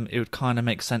 it would kind of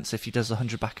make sense if he does the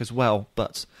 100 back as well.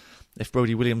 But if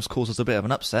Brodie Williams causes a bit of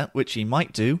an upset, which he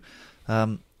might do,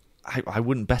 I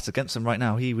wouldn't bet against him right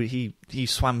now. He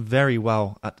swam very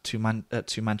well at two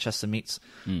Manchester meets,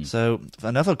 so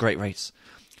another great race.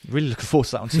 Really looking forward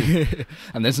to that one too.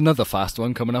 And there's another fast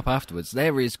one coming up afterwards.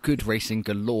 There is good racing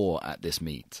galore at this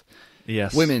meet.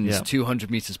 Yes, Women's 200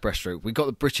 metres breaststroke. We got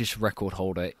the British record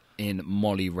holder in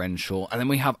Molly Renshaw, and then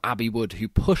we have Abby Wood, who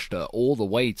pushed her all the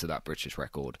way to that British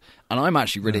record. And I'm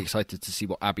actually really excited to see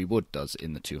what Abby Wood does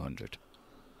in the 200.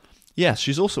 Yes,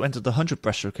 she's also entered the 100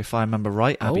 breaststroke, if I remember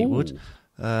right. Abby Wood.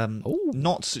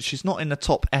 She's not in the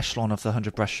top echelon of the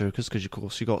 100 breaststrokers because, of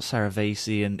course, you got Sarah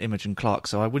Vasey and Imogen Clark.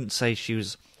 So I wouldn't say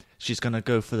she's going to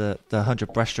go for the 100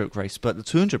 breaststroke race, but the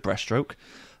 200 breaststroke.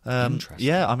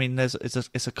 Yeah, I mean,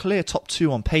 it's a clear top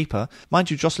 2 on paper. Mind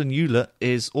you, Jocelyn Hewlett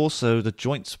is also the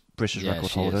joint British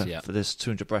record holder for this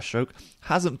 200 breaststroke.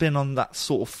 Hasn't been on that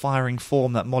sort of firing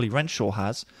form that Molly Renshaw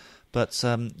has, but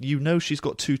she's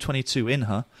got 2:22 in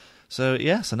her. So,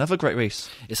 yes, another great race.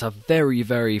 It's a very,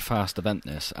 very fast event,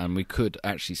 this, and we could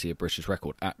actually see a British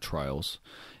record at trials.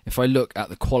 If I look at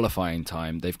the qualifying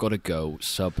time, they've got to go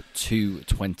sub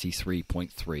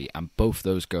 2:23.3, and both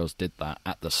those girls did that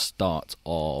at the start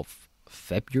of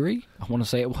February, I want to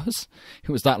say it was.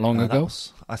 It was that long ago.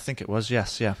 I think it was,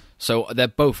 yes, yeah. So they're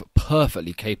both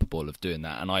perfectly capable of doing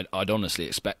that, and I'd honestly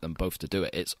expect them both to do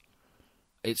it.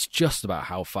 It's just about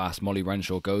how fast Molly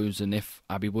Renshaw goes and if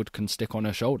Abby Wood can stick on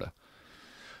her shoulder.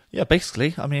 Yeah,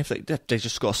 basically. I mean, if they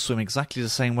just got to swim exactly the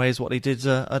same way as what they did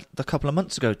a couple of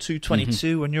months ago,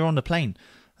 2:22 when you're on the plane.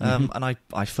 And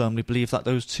I firmly believe that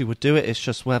those two would do it. It's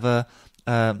just whether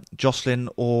Jocelyn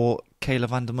or Kayla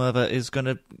van der Merwe is going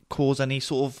to cause any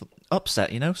sort of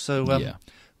upset, So,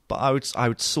 but I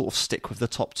would sort of stick with the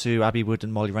top 2, Abby Wood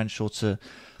and Molly Renshaw, to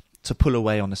pull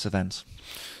away on this event.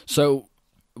 So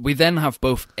we then have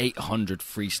both 800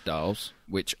 freestyles,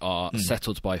 which are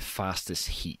settled by fastest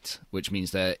heat, which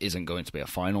means there isn't going to be a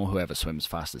final, whoever swims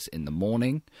fastest in the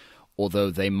morning, although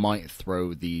they might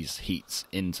throw these heats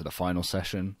into the final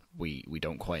session. We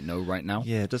don't quite know right now.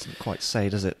 Yeah, it doesn't quite say,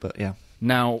 does it? But yeah.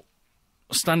 Now,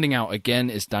 standing out again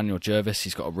is Daniel Jervis.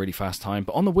 He's got a really fast time.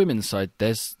 But on the women's side,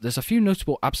 there's a few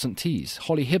notable absentees.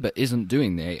 Holly Hibbert isn't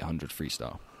doing the 800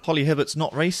 freestyle. Holly Hibbert's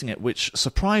not racing it, which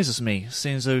surprises me,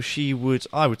 seeing as though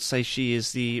I would say she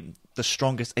is the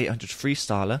strongest 800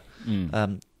 freestyler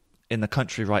in the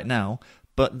country right now.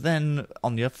 But then,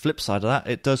 on the flip side of that,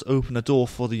 it does open the door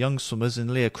for the young swimmers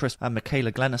in Leah Crisp and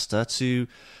Michaela Glenister to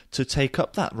take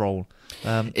up that role.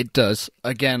 It does.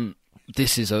 Again,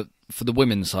 this is for the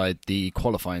women's side, the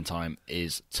qualifying time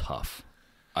is tough.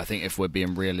 I think if we're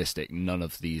being realistic, none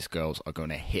of these girls are going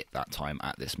to hit that time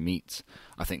at this meet.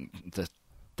 I think that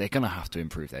they're going to have to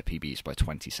improve their PBs by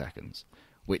 20 seconds,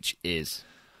 which is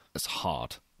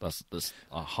hard. That's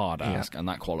a hard ask, and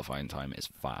that qualifying time is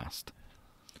fast.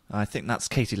 I think that's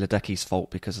Katie Ledecky's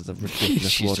fault because of the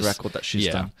ridiculous world record that she's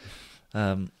done.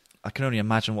 I can only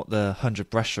imagine what the 100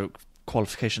 breaststroke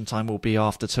qualification time will be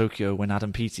after Tokyo when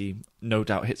Adam Peaty no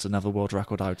doubt hits another world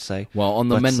record, I would say. Well, on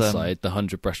the men's side, the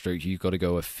 100 breaststroke, you've got to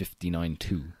go a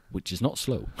 59.2, which is not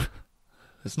slow.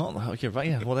 It's not. You're right.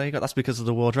 Yeah. Well, there you go. That's because of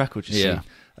the world record. You see.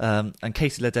 And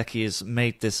Katie Ledecky has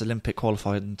made this Olympic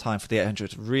qualifying time for the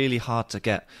 800 really hard to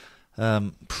get.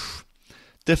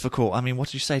 Difficult. I mean, what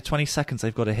did you say? 20 seconds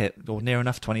they've got to hit, or near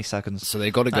enough 20 seconds. So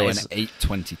they've got to go in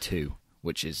 8:22,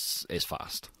 which is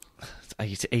fast.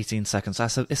 18 seconds.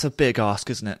 It's a big ask,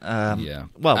 isn't it? Yeah.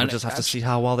 Well, we'll just have to see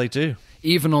how well they do.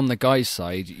 Even on the guys'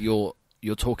 side, you're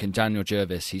talking Daniel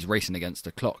Jervis. He's racing against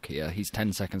the clock here. He's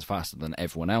 10 seconds faster than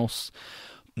everyone else,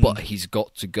 but he's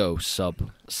got to go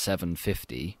sub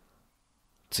 7:50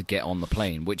 to get on the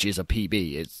plane, which is a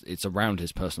PB. It's around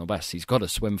his personal best. He's got to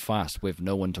swim fast with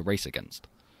no one to race against.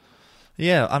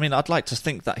 Yeah, I mean, I'd like to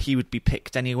think that he would be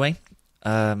picked anyway,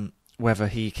 whether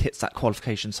he hits that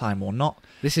qualification time or not.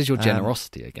 This is your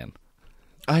generosity again.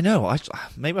 I know.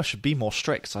 Maybe I should be more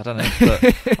strict. I don't know,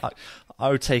 but I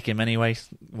would take him anyway.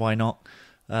 Why not?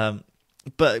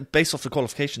 But based off the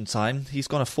qualification time, he's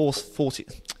gone a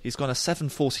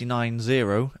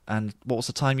 7:49.0, and what was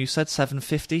the time you said?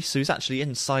 7:50. So he's actually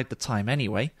inside the time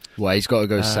anyway. Well, he's got to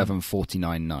go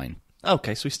 7:49.9.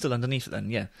 Okay, so he's still underneath it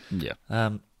then. Yeah. Yeah.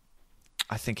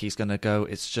 I think he's going to go.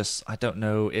 It's just I don't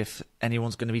know if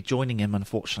anyone's going to be joining him,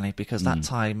 unfortunately, because that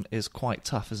time is quite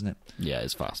tough, isn't it? Yeah,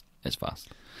 it's fast. It's fast.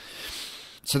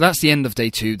 So that's the end of day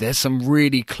 2. There's some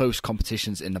really close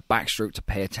competitions in the backstroke to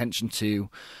pay attention to.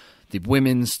 The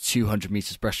women's 200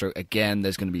 metres breaststroke, again,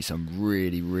 there's going to be some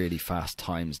really, really fast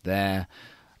times there.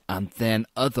 And then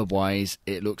otherwise,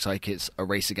 it looks like it's a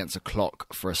race against the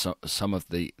clock for some of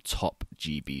the top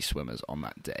GB swimmers on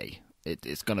that day.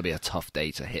 It's going to be a tough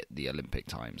day to hit the Olympic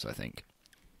times, I think.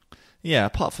 Yeah,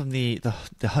 apart from the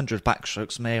 100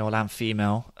 backstrokes, male and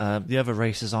female, the other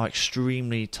races are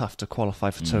extremely tough to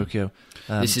qualify for Tokyo.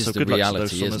 This is the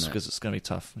reality, isn't it? Because it's going to be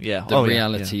tough. Yeah. The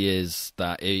reality is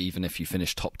that even if you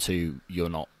finish top 2, you're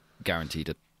not guaranteed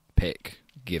a pick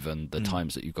given the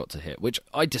times that you've got to hit, which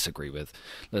I disagree with.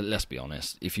 Let's be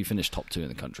honest. If you finish top 2 in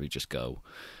the country, just go.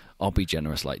 I'll be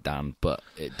generous like Dan, but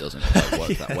it doesn't quite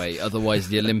work that way. Otherwise,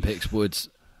 the Olympics would...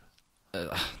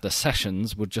 the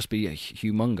sessions would just be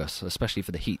humongous, especially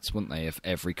for the heats, wouldn't they, if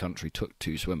every country took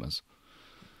 2 swimmers?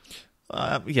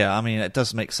 Yeah, I mean, it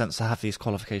does make sense to have these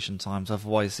qualification times,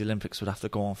 otherwise the Olympics would have to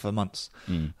go on for months.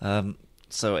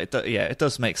 So, it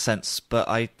does make sense, but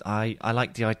I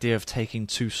like the idea of taking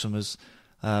 2 swimmers,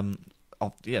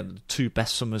 2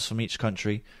 best swimmers from each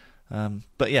country.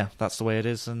 But yeah, that's the way it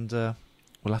is, and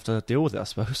we'll have to deal with it, I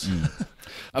suppose.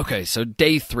 Okay, so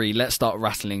day 3, let's start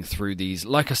rattling through these.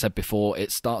 Like I said before,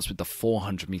 it starts with the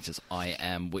 400 metres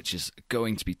IM, which is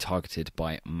going to be targeted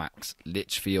by Max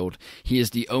Litchfield. He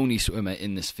is the only swimmer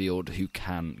in this field who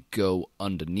can go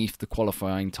underneath the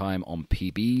qualifying time on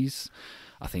PBs.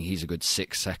 I think he's a good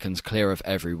 6 seconds clear of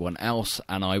everyone else,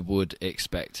 and I would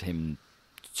expect him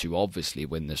to obviously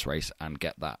win this race and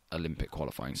get that Olympic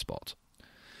qualifying spot.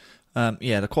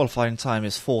 The qualifying time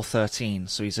is 4:13,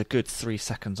 so he's a good 3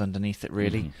 seconds underneath it,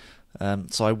 really.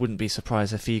 So I wouldn't be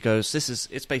surprised if he goes.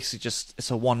 It's basically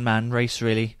it's a one-man race,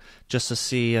 really, just to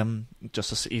see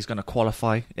he's going to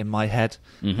qualify in my head.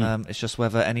 It's just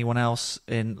whether anyone else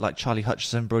in like Charlie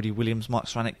Hutchison, Brodie Williams, Mark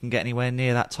Stranick can get anywhere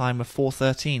near that time of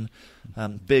 4:13.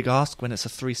 Big ask when it's a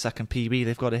 3-second PB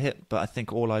they've got to hit, but I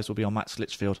think all eyes will be on Max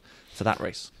Litchfield for that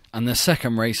race. And the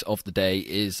second race of the day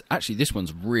is... Actually, this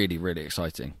one's really, really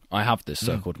exciting. I have this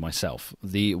circled myself.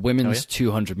 The women's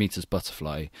 200 metres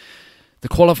butterfly. The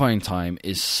qualifying time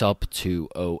is sub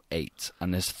 2:08,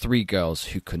 and there's 3 girls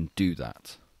who can do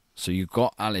that. So you've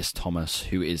got Alice Thomas,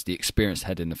 who is the experienced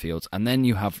head in the fields, and then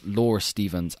you have Laura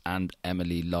Stevens and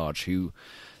Emily Large, who...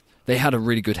 They had a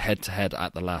really good head-to-head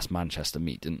at the last Manchester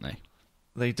meet, didn't they?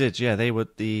 They did, yeah. They were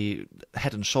the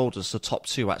head and shoulders, the top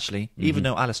 2, actually. Even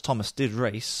though Alice Thomas did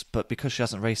race, but because she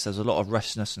hasn't raced, there's a lot of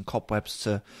rustiness and cobwebs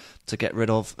to get rid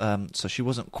of. So she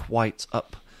wasn't quite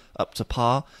up to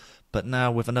par. But now,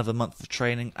 with another month of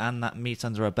training and that meet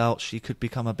under her belt, she could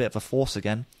become a bit of a force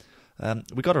again.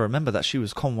 We got to remember that she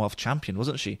was Commonwealth champion,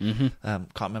 wasn't she? Can't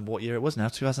remember what year it was now.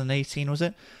 2018, was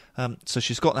it? So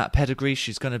she's got that pedigree.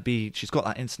 She's got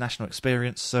that international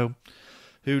experience. So.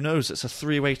 Who knows? It's a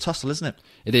 3-way tussle, isn't it?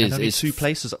 It is. And only it's 2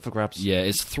 places up for grabs. Yeah,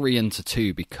 it's 3 into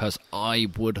 2 because I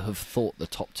would have thought the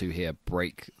top 2 here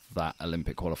break that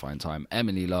Olympic qualifying time.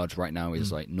 Emily Large right now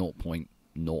is like 0.04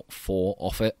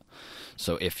 off it.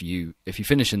 So if you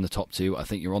finish in the top 2, I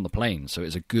think you're on the plane. So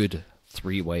it's a good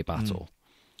 3-way battle.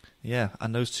 Yeah,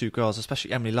 and those 2 girls,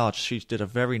 especially Emily Large, she did a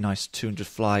very nice 200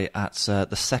 fly at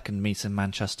the second meet in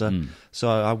Manchester. So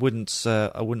I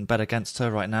wouldn't bet against her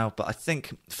right now. But I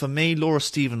think for me, Laura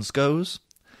Stevens goes.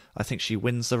 I think she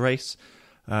wins the race.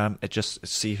 It just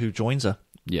see who joins her.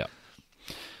 Yeah.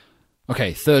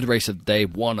 Okay, third race of the day,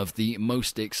 one of the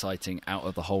most exciting out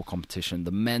of the whole competition,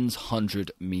 the men's 100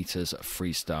 metres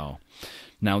freestyle.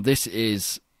 Now it's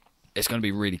going to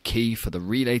be really key for the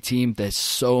relay team. There's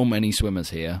so many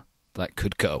swimmers here that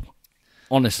could go.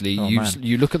 Honestly,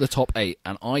 you look at the top 8,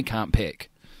 and I can't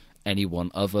pick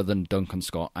anyone other than Duncan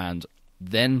Scott and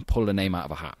then pull a name out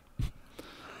of a hat.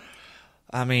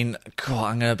 I mean, God,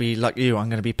 I'm going to be like you. I'm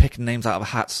going to be picking names out of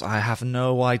hats. I have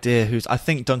no idea who's... I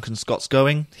think Duncan Scott's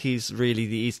going. He's really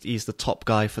he's the top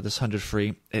guy for this 100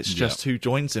 free. It's just who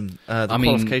joins him. The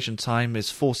qualification time is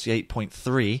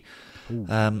 48.3.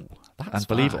 And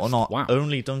believe it or not,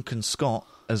 only Duncan Scott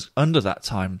is under that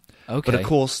time. Okay. But of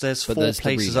course, there's 4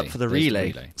 places up for the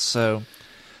relay. So,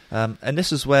 and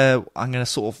this is where I'm going to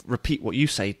sort of repeat what you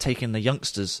say, taking the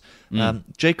youngsters.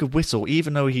 Jacob Whittle,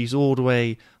 even though he's all the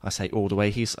way,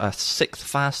 he's 6th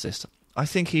fastest. I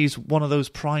think he's one of those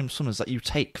prime swimmers that you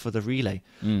take for the relay,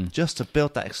 just to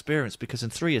build that experience, because in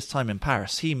 3 years' time in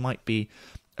Paris, he might be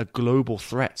a global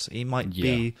threat. He might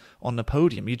be on the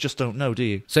podium. You just don't know, do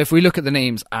you? So if we look at the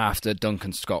names after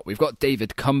Duncan Scott, we've got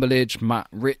David Cumberledge, Matt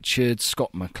Richards,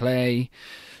 Scott McClay,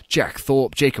 Jack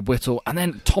Thorpe, Jacob Whittle, and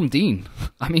then Tom Dean.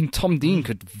 I mean, Tom Dean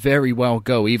could very well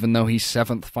go, even though he's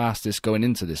 7th fastest going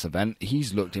into this event.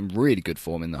 He's looked in really good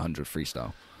form in the 100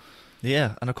 freestyle.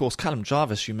 Yeah, and of course Callum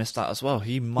Jarvis, you missed that as well.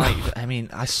 He might. I mean,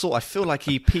 I feel like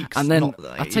he peaks. And then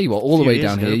I'll tell you what, all the way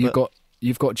down here,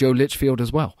 you've got Joe Litchfield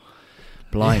as well.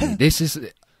 Blimey, Yeah. this is.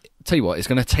 Tell you what, it's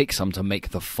going to take some to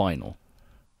make the final.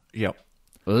 Yep.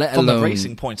 Let From alone a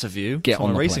racing point of view,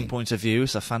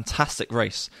 it's a fantastic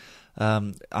race.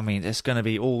 I mean, it's going to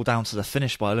be all down to the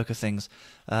finish by the look of things.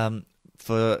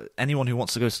 For anyone who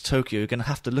wants to go to Tokyo, you're going to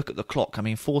have to look at the clock. I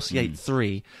mean,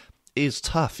 48.3 is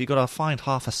tough. You've got to find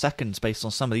half a second based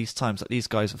on some of these times that these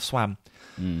guys have swam.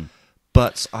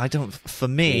 But for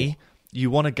me, you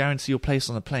want to guarantee your place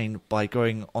on the plane by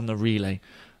going on the relay,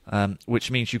 which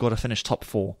means you've got to finish top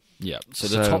 4. Yeah, so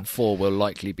the top 4 will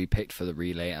likely be picked for the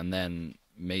relay, and then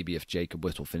maybe if Jacob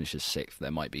Whittle finishes 6th,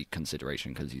 there might be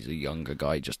consideration because he's a younger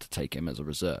guy just to take him as a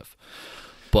reserve.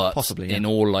 But possibly, yeah. In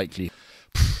all likelihood,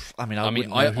 I'm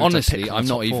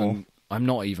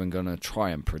not even going to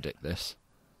try and predict this.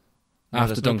 No,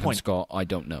 After Duncan Scott, I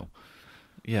don't know.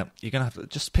 Yeah, you're going to have to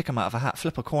just pick them out of a hat,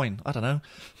 flip a coin. I don't know.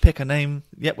 Pick a name.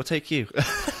 Yep, we'll take you.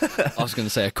 I was going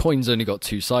to say, a coin's only got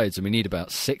 2 sides, and we need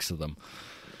about 6 of them.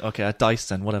 Okay, a dice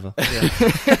then, whatever.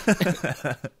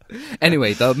 Yeah.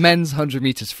 Anyway, the men's 100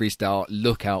 metres freestyle,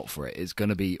 look out for it. It's going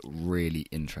to be really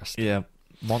interesting. Yeah,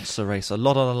 monster race. A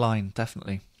lot on the line,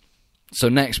 definitely. So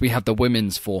next we have the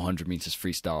women's 400 metres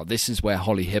freestyle. This is where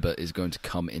Holly Hibbert is going to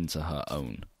come into her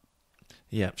own.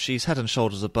 Yeah, she's head and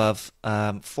shoulders above.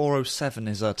 4:07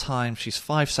 is her time. She's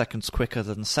 5 seconds quicker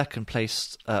than second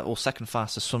placed or second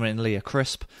fastest swimmer in Leah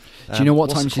Crisp. Do you know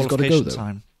what time she's got to go though?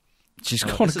 Time? She's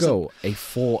got to go a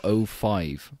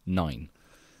 4:05.9.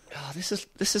 Oh,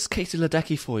 this is Katie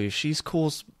Ledecky for you. She's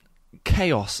caused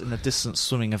chaos in the distance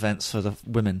swimming events for the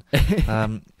women.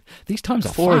 These times are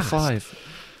 4:05. fast.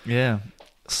 Yeah.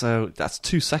 So that's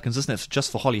 2 seconds, isn't it,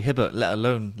 just for Holly Hibbert, let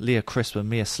alone Leah Crisp and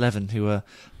Mia Slevin, who are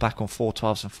back on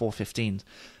 4:12s and 4:15s.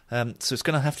 So it's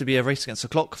going to have to be a race against the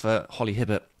clock for Holly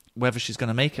Hibbert. Whether she's going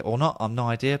to make it or not, I've no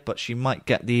idea, but she might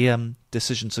get the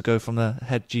decision to go from the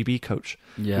head GB coach.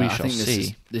 Yeah, we I shall think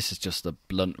see. This is just the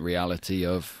blunt reality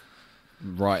of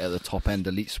right at the top end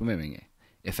elite swimming.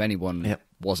 If anyone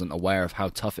wasn't aware of how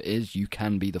tough it is, you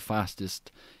can be the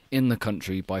fastest in the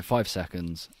country by 5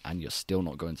 seconds, and you're still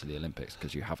not going to the Olympics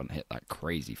because you haven't hit that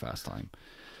crazy fast time.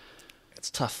 It's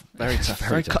tough, very tough,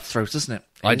 very cutthroat, isn't it?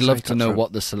 I'd love to know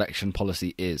what the selection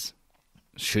policy is.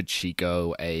 Should she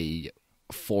go a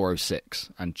 4:06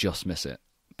 and just miss it,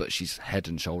 but she's head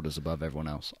and shoulders above everyone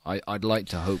else? I'd like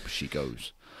to hope she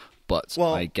goes, but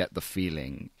I get the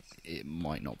feeling it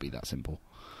might not be that simple.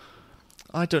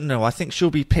 I don't know. I think she'll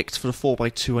be picked for the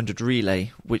 4x200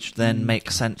 relay, which then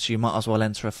makes sense. You might as well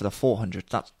enter her for the 400.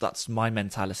 That's my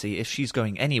mentality. If she's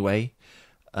going anyway,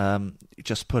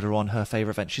 just put her on her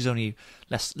favourite event. She's only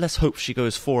let's hope she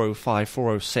goes 4:05,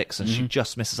 4:06, and she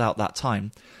just misses out that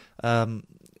time.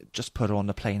 Just put her on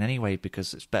the plane anyway,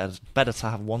 because it's better to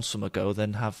have one swimmer go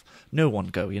than have no one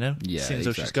go. You know, yeah, seems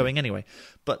though she's going anyway.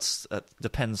 But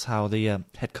depends how the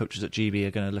head coaches at GB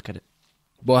are going to look at it.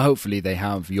 Well, hopefully they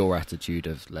have your attitude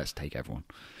of let's take everyone.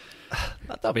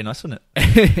 That'd be nice, wouldn't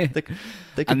it? they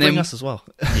could bring us as well.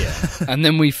 Yeah. And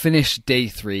then we finish day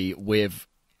 3 with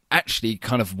actually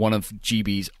kind of one of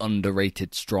GB's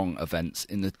underrated strong events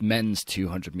in the men's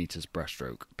 200 metres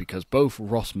breaststroke, because both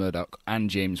Ross Murdoch and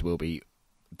James Wilby,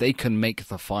 they can make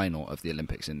the final of the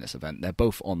Olympics in this event. They're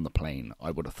both on the plane, I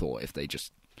would have thought, if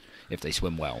they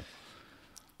swim well.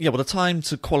 Yeah, well, the time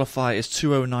to qualify is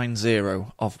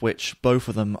 2:09.0, of which both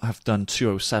of them have done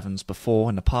 2:07s before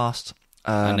in the past.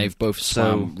 And they've both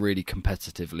swum really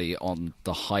competitively on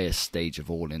the highest stage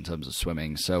of all in terms of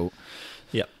swimming. So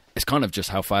yeah, it's kind of just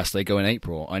how fast they go in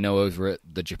April. I know over at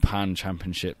the Japan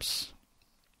Championships,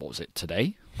 what was it,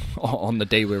 today? On the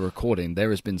day we're recording,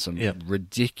 there has been some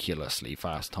ridiculously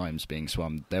fast times being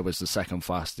swum. There was the second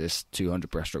fastest 200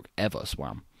 breaststroke ever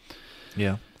swam.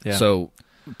 Yeah. So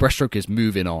breaststroke is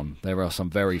moving on. There are some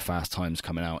very fast times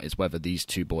coming out. It's whether these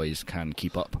two boys can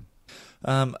keep up.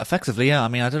 Effectively, yeah. I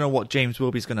mean, I don't know what James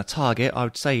Wilby's going to target. I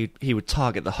would say he would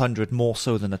target the 100 more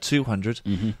so than the 200.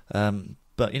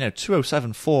 But,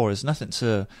 2:07.4 is nothing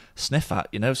to sniff at.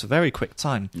 It's a very quick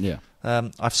time. Yeah.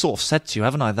 I've sort of said to you,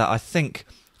 haven't I, that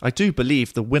I do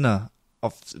believe the winner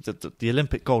of the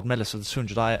Olympic gold medalist of the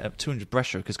 200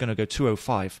 breaststroke is going to go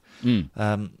 2:05.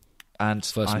 And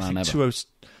first man ever.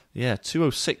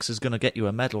 2:06 is going to get you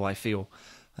a medal, I feel.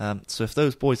 So if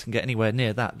those boys can get anywhere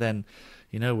near that, then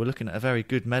we're looking at a very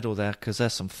good medal there, because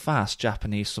there's some fast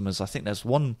Japanese swimmers. I think there's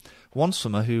one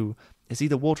swimmer who is he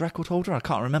the world record holder? I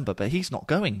can't remember, but he's not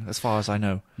going as far as I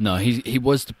know. No, he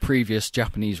was the previous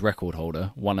Japanese record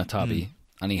holder, Wanatabe,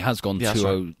 and he has gone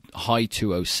high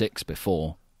 206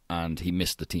 before, and he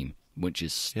missed the team, which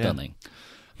is stunning.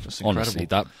 Just honestly,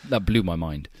 that blew my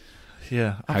mind.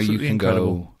 Yeah, how you can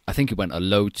incredible. go. I think it went a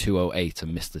low 208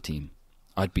 and missed the team.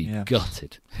 I'd be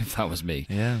gutted if that was me.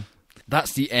 Yeah.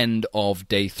 That's the end of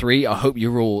day 3. I hope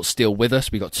you're all still with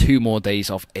us. We got 2 more days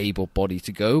of able body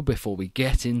to go before we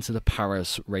get into the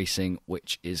Paris racing,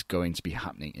 which is going to be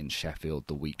happening in Sheffield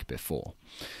the week before.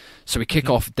 So we kick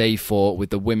off day 4 with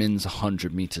the women's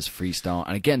 100 metres freestyle.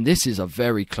 And again, this is a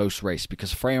very close race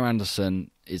because Freya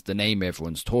Anderson is the name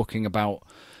everyone's talking about,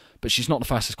 but she's not the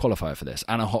fastest qualifier for this.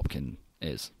 Anna Hopkin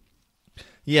is.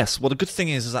 Yes, well, the good thing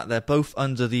is that they're both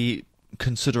under the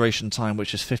consideration time,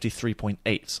 which is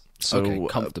 53.8. So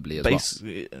comfortably as well.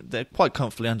 They're quite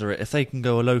comfortably under it. If they can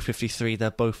go a low 53, they're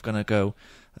both going to go.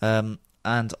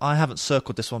 And I haven't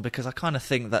circled this one because I kind of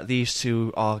think that these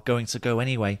two are going to go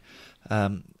anyway.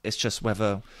 It's just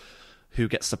who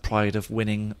gets the pride of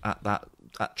winning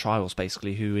at trials,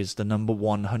 basically, who is the number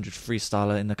 100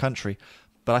 freestyler in the country.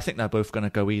 But I think they're both going to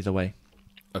go either way.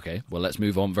 Okay, well, let's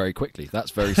move on very quickly.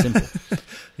 That's very simple.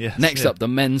 Yes, Next up, the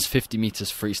men's 50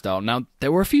 metres freestyle. Now, there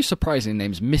were a few surprising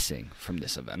names missing from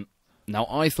this event. Now,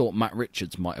 I thought Matt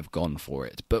Richards might have gone for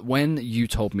it, but when you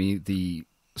told me the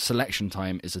selection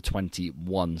time is a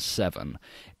 21.7,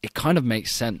 it kind of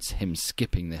makes sense him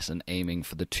skipping this and aiming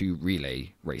for the 2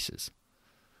 relay races.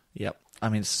 Yep. I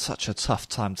mean, it's such a tough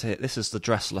time to hit. This is the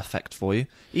Dressel effect for you.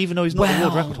 Even though he's not the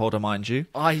world record holder, mind you.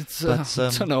 I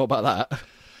don't know about that.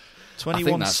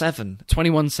 21.7.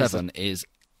 21.7 is...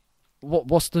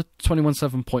 What's the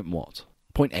 21.7 point what?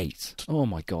 0.8. Oh,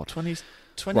 my God.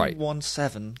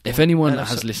 21.7. If anyone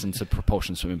has listened to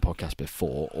Propulsion Swimming Podcast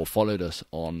before or followed us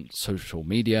on social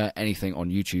media, anything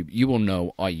on YouTube, you will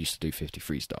know I used to do 50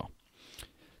 freestyle.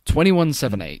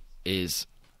 21.78 is...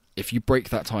 If you break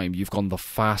that time, you've gone the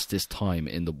fastest time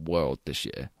in the world this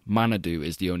year. Manadu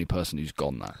is the only person who's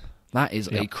gone that. That is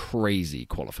a crazy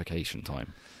qualification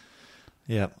time.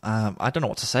 Yeah, I don't know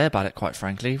what to say about it, quite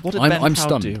frankly. What did I'm Ben Proud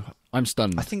stunned. do? I'm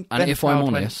stunned. I think and Ben if I'm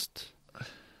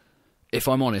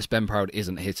honest, Ben Proud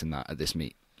isn't hitting that at this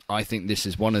meet. I think this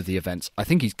is one of the events. I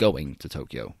think he's going to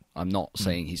Tokyo. I'm not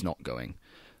saying he's not going.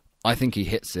 I think he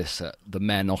hits this at the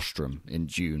Mare Nostrum in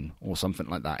June or something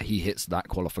like that. He hits that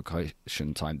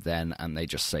qualification time then, and they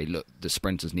just say, look, the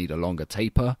sprinters need a longer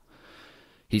taper.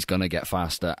 He's going to get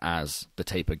faster as the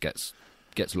taper gets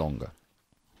longer.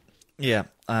 Yeah,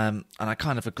 and I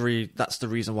kind of agree. That's the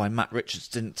reason why Matt Richards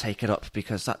didn't take it up,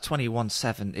 because that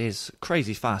 21.7 is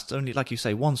crazy fast. Only, like you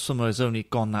say, one swimmer has only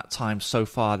gone that time so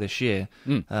far this year.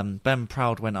 Ben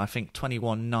Proud went, I think,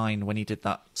 21.9 when he did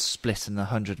that split in the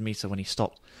 100 metre when he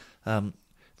stopped.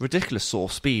 Ridiculous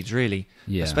sort of speeds, really.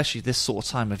 Yeah. Especially this sort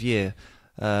of time of year.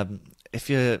 If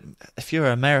you're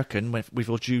American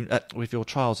with your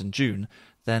trials in June,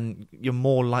 then you're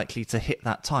more likely to hit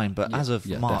that time. But as of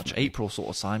March, definitely. April sort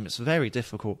of time, it's very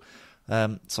difficult.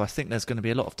 So I think there's going to be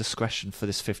a lot of discretion for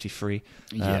this 53.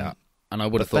 And I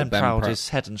would have thought Ben Proud is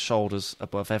head and shoulders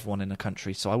above everyone in the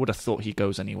country, so I would have thought he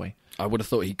goes anyway. I would have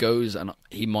thought he goes, and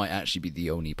he might actually be the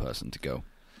only person to go.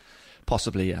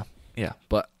 Possibly, yeah.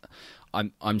 But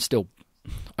I'm still...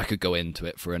 I could go into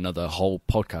it for another whole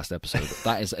podcast episode.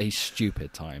 That is a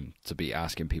stupid time to be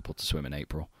asking people to swim in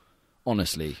April.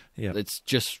 Honestly,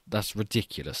 that's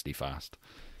ridiculously fast.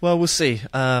 Well, we'll see.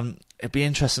 It'd be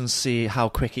interesting to see how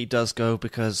quick he does go,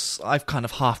 because I've kind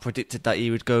of half predicted that he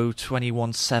would go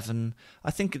 21.7.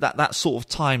 I think that sort of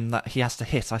time that he has to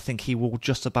hit, I think he will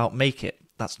just about make it.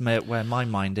 That's where my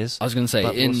mind is. I was going to say,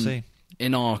 we'll see.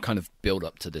 In our kind of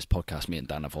build-up to this podcast, me and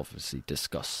Dan have obviously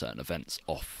discussed certain events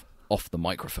off the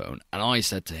microphone, and I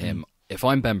said to him, if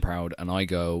I'm Ben Proud and I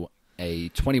go a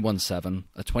 21.7,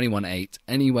 a 21.8,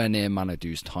 anywhere near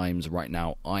Manadu's times right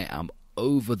now, I am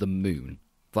over the moon.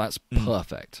 That's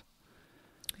perfect.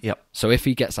 Yep. So if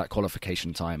he gets that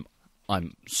qualification time,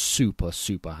 I'm super,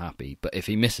 super happy. But if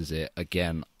he misses it,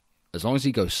 again, as long as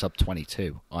he goes sub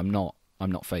 22, I'm not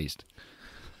fazed.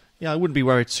 Yeah, I wouldn't be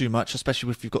worried too much,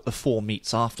 especially if you've got the 4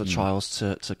 meets after trials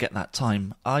to get that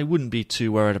time. I wouldn't be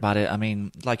too worried about it. I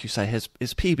mean, like you say, his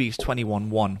PB is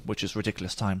 21.1, which is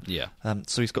ridiculous time. Yeah.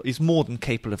 So he's more than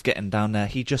capable of getting down there.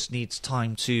 He just needs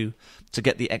time to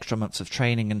get the extra months of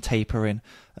training and taper in.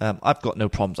 I've got no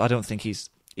problems. I don't think he's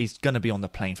going to be on the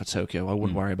plane for Tokyo. I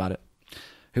wouldn't worry about it.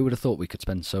 Who would have thought we could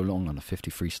spend so long on a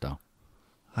 50 freestyle?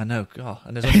 I know, God,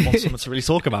 and there's only one someone to really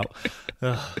talk about.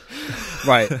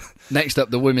 Right, next up,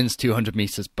 the women's 200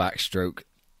 metres backstroke.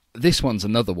 this one's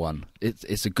another one.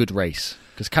 It's a good race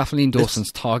because Kathleen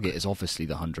Dawson's target is obviously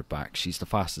the 100 back. She's the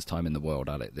fastest time in the world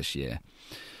at it this year.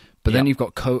 But then you've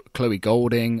got Chloe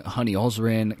Golding, Honey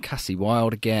Osrin, Cassie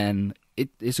Wilde again.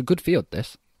 It's a good field,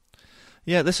 this.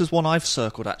 Yeah, this is one I've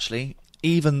circled, actually.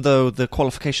 Even though the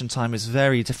qualification time is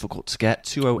very difficult to get,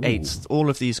 2:08, all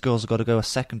of these girls have got to go a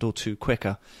second or two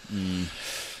quicker.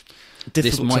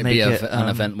 This might be an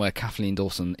event where Kathleen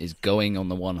Dawson is going on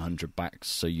the 100 back,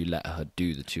 so you let her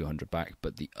do the 200 back,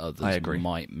 but the others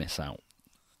might miss out.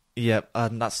 Yeah,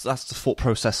 and that's the thought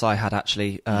process I had,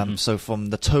 actually. So from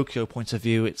the Tokyo point of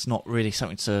view, it's not really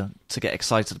something to get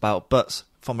excited about, but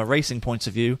from a racing point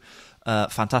of view,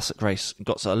 fantastic race.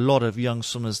 Got a lot of young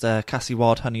swimmers there. Cassie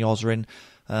Wilde, Honey Osrin,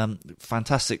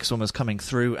 fantastic swimmers coming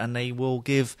through, and they will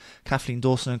give Kathleen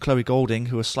Dawson and Chloe Golding,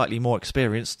 who are slightly more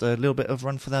experienced, a little bit of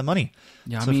run for their money.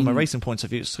 Yeah, so from a racing point of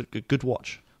view, it's a good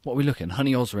watch. What are we looking?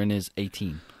 Honey Osrin is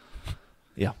 18.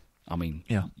 Yeah. I mean,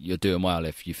 you're doing well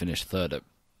if you finish third at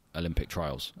Olympic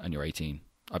trials and you're 18.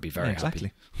 I'd be very happy.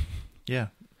 Exactly. Yeah.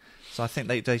 So I think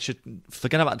they should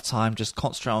forget about the time, just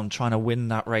concentrate on trying to win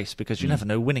that race, because you never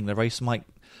know, winning the race might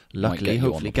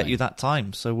hopefully get you that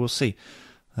time. So we'll see.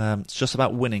 It's just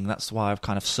about winning. That's why I've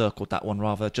kind of circled that one,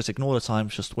 rather just ignore the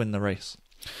times, just win the race.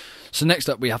 So next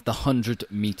up we have the 100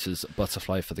 metres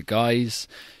butterfly for the guys.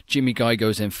 Jimmy Guy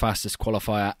goes in fastest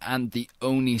qualifier and the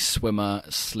only swimmer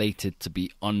slated to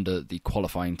be under the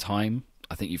qualifying time.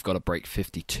 I think you've got to break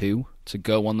 52 to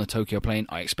go on the Tokyo plane.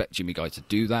 I expect Jimmy Guy to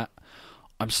do that.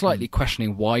 I'm slightly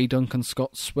questioning why Duncan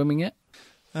Scott's swimming it.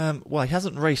 Well, he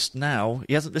hasn't raced now.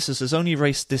 This is his only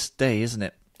race this day, isn't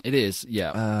it? It is,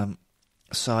 yeah.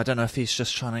 So I don't know if he's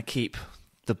just trying to keep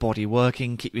the body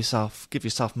working, give yourself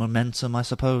momentum, I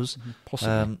suppose.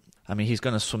 Possibly. I mean, he's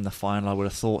going to swim the final, I would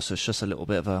have thought, so it's just a little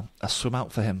bit of a swim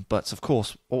out for him. But of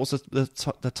course, what was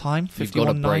the time?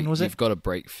 51.9, was it? You've got to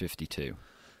break 52.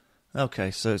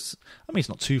 Okay, so he's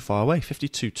not too far away.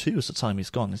 52.2 is the time he's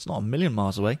gone. It's not a million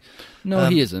miles away. No,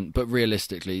 he isn't. But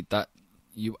realistically, that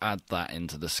you add that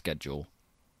into the schedule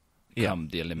come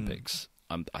the Olympics.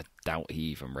 I doubt he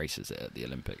even races it at the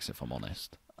Olympics, if I'm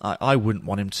honest. I wouldn't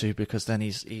want him to, because then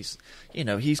he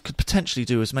could potentially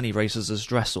do as many races as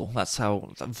Dressel. That's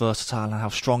how versatile and how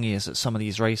strong he is at some of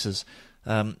these races.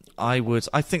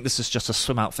 I think this is just a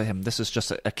swim out for him. This is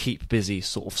just a keep busy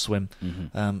sort of swim.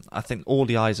 I think all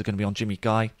the eyes are going to be on Jimmy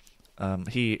Guy.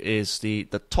 He is the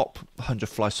top 100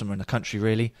 fly swimmer in the country,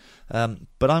 really.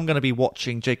 But I'm going to be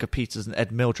watching Jacob Peters and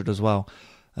Ed Mildred as well.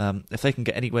 If they can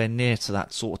get anywhere near to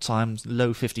that sort of time,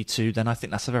 low 52, then I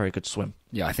think that's a very good swim.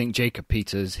 Yeah, I think Jacob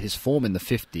Peters, his form in the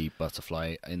 50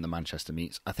 butterfly in the Manchester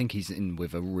meets, I think he's in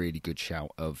with a really good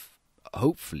shout of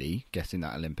hopefully getting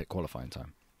that Olympic qualifying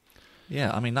time.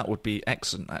 Yeah, I mean, that would be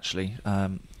excellent, actually.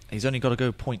 He's only got to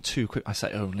go 0.2 quick. I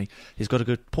say only. He's got to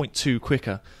go 0.2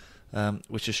 quicker,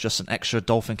 which is just an extra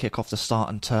dolphin kick off the start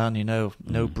and turn,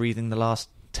 no breathing the last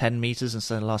 10 metres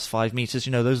instead of the last 5 metres.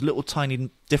 Those little tiny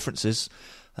differences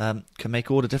can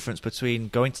make all the difference between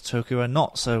going to Tokyo and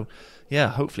not. So, yeah,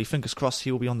 hopefully, fingers crossed,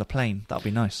 he will be on the plane. That would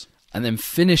be nice. And then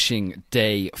finishing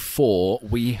day 4,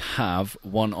 we have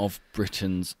one of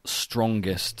Britain's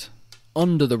strongest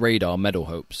under-the-radar medal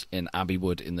hopes in Abby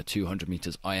Wood in the 200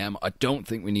 metres IM. I don't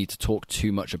think we need to talk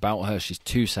too much about her. She's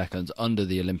 2 seconds under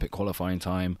the Olympic qualifying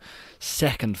time.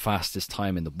 Second fastest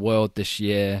time in the world this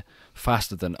year.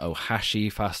 Faster than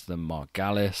Ohashi, faster than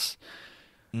Margalis.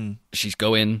 She's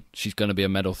going to be a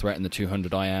medal threat in the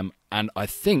 200 IM. And I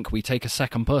think we take a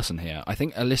second person here. I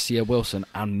think Alicia Wilson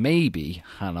and maybe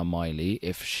Hannah Miley,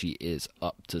 if she is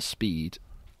up to speed,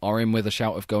 are in with a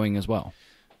shout of going as well.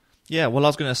 Yeah, well, I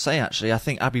was going to say, actually, I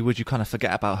think Abby Wood, you kind of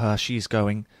forget about her. She's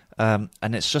going, and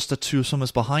it's just the 2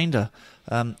 swimmers behind her.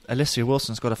 Alicia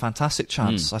Wilson's got a fantastic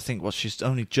chance. I think she's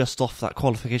only just off that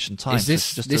qualification time. Is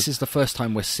this is the first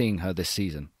time we're seeing her this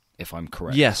season, if I'm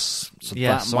correct? Yes. So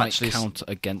that might count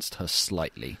against her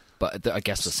slightly. But I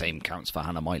guess the same counts for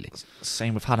Hannah Miley.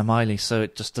 Same with Hannah Miley. So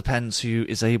it just depends who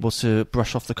is able to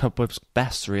brush off the cobwebs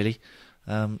best, really.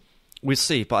 We'll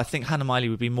see, but I think Hannah Miley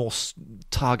would be more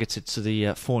targeted to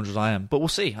the 400 IM. But we'll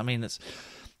see. I mean,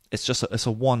 it's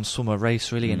a one swimmer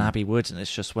race really in Abby Wood, and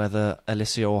it's just whether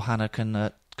Alicia or Hannah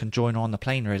can join her on the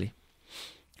plane really.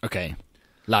 Okay,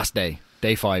 last day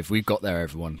 5. We've got there,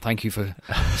 everyone. Thank you for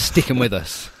sticking with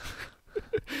us.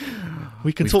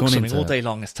 We can talk swimming all day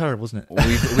long. It's terrible, isn't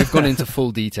it? We've gone into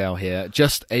full detail here.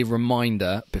 Just a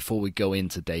reminder before we go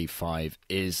into day 5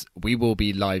 is we will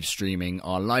be live streaming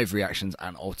our live reactions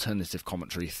and alternative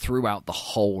commentary throughout the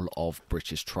whole of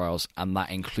British trials, and that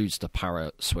includes the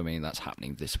para swimming that's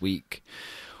happening this week.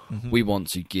 We want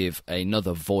to give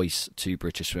another voice to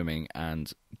British swimming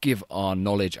and give our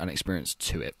knowledge and experience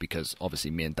to it, because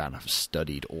obviously me and Dan have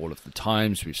studied all of the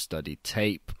times. We've studied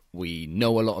tape. We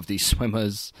know a lot of these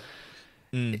swimmers.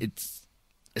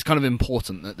 It's kind of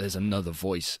important that there's another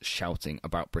voice shouting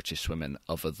about British swimming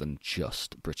other than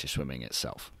just British swimming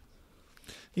itself.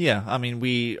 Yeah, I mean,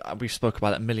 we spoke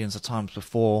about it millions of times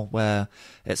before, where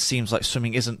it seems like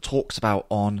swimming isn't talked about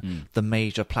on the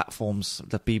major platforms,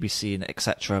 the BBC and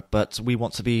etc. But we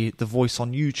want to be the voice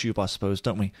on YouTube, I suppose,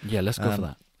 don't we? Yeah, let's go for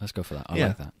that. Let's go for that. I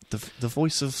like that. The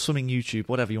voice of swimming YouTube,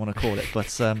 whatever you want to call it.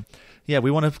 But yeah,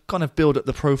 we want to kind of build up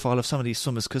the profile of some of these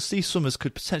swimmers, because these swimmers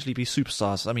could potentially be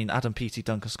superstars. I mean, Adam Peaty,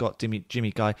 Duncan Scott,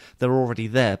 Jimmy Guy, they're already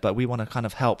there, but we want to kind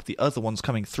of help the other ones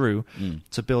coming through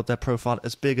to build their profile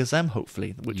as big as them,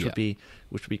 hopefully, which would be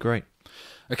great.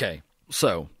 Okay,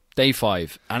 so day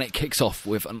 5, and it kicks off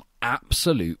with an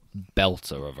absolute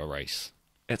belter of a race.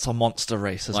 It's a monster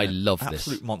race, isn't it? I love this.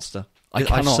 Absolute monster.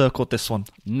 I've circled this one.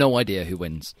 No idea who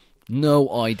wins. No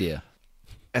idea.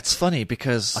 It's funny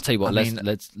because I'll tell you what.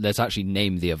 Let's actually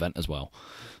name the event as well.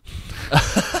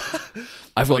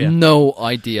 I've got no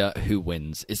idea who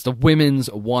wins. It's the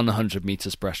women's 100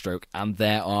 meters breaststroke, and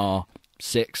there are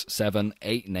 6, 7,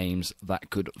 8 names that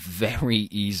could very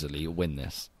easily win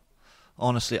this.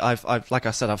 Honestly, I've like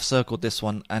I said, I've circled this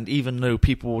one, and even though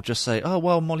people will just say, "Oh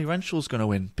well, Molly Renshaw's going to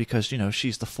win because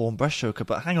she's the form breaststroker,"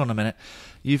 but hang on a minute,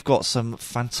 you've got some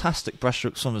fantastic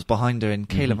breaststroke swimmers behind her in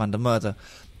Kayla van der Merwe,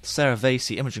 Sarah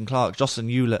Vasey, Imogen Clark, Jocelyn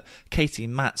Hewlett, Katie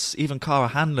Matz, even Cara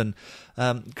Hanlon.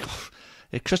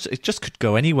 It just could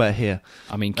go anywhere here.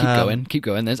 I mean, keep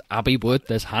going. There's Abby Wood,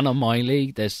 there's Hannah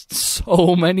Miley, there's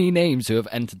so many names who have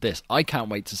entered this. I can't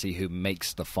wait to see who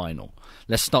makes the final.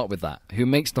 Let's start with that. Who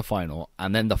makes the final?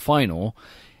 And then the final,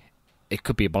 it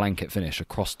could be a blanket finish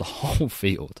across the whole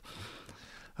field.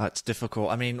 It's difficult.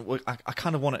 I mean, I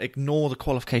kind of want to ignore the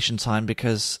qualification time,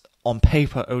 because on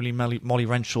paper, only Molly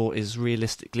Renshaw is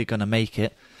realistically going to make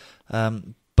it.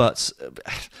 But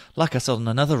like I said on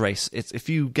another race, if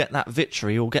you get that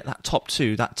victory or get that top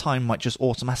 2, that time might just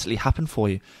automatically happen for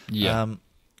you. Yeah.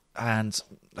 And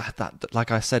that,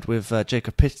 like I said with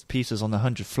Jacob Peters on the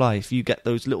 100 fly, if you get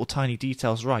those little tiny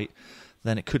details right,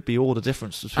 then it could be all the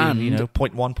difference between 0.1,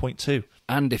 0.2.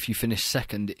 And if you finish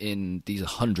second in these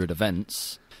 100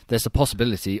 events, there's a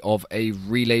possibility of a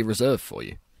relay reserve for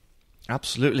you.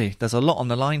 Absolutely, there's a lot on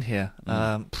the line here.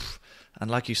 And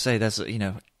like you say, there's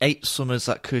 8 swimmers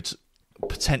that could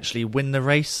potentially win the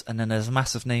race, and then there's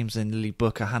massive names in Lily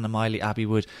Booker, Hannah Miley, Abby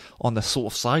Wood on the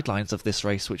sort of sidelines of this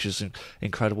race, which is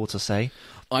incredible to say.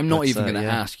 I'm not even going to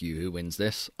ask you who wins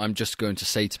this. I'm just going to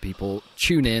say to people,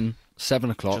 tune in 7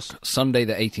 o'clock, Sunday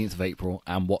the 18th of April,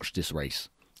 and watch this race.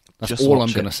 That's all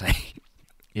I'm going to say.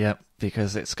 Yeah,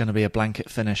 because it's going to be a blanket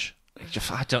finish.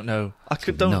 I don't know. Let's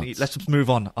just move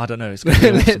on. I don't know. It's going to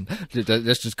be awesome.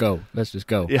 Let's just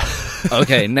go. Yeah.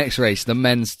 Okay, next race, the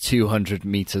men's 200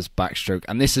 meters backstroke,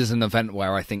 and this is an event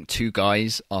where I think 2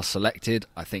 guys are selected.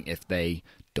 I think if they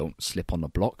don't slip on the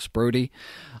blocks, Brody,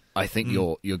 I think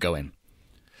you're going.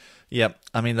 Yeah,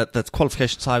 I mean the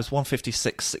qualification times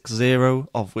 1:56.60,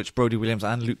 of which Brody Williams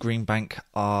and Luke Greenbank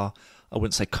are, I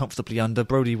wouldn't say comfortably under.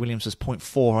 Brody Williams is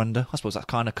 0.4 under. I suppose that's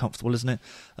kind of comfortable, isn't it?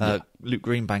 Luke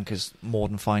Greenbank is more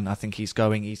than fine. I think he's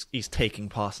going. He's taking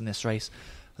part in this race.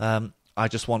 I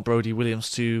just want Brody Williams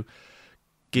to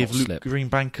give Luke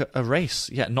Greenbank a race.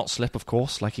 Yeah, not slip, of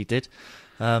course, like he did.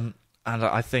 And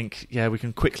I think, we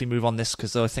can quickly move on this,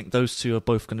 because I think those 2 are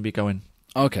both going to be going.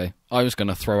 Okay, I was going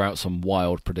to throw out some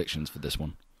wild predictions for this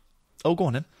one. Oh, go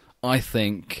on then. I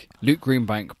think Luke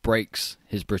Greenbank breaks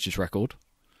his British record.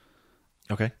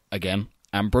 Okay. Again.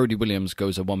 And Brody Williams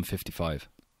goes a 1:55.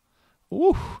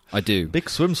 Ooh. I do. Big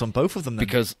swims on both of them then.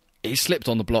 Because he slipped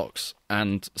on the blocks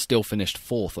and still finished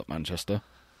 4th at Manchester.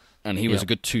 And he was a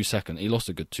good 2 seconds. He lost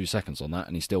a good 2 seconds on that,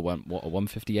 and he still went, a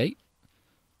 1:58?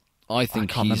 I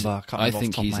think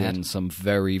he's in some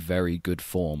very, very good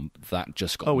form that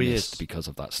just got missed because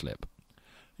of that slip.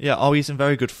 Yeah, he's in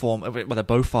very good form. Well, they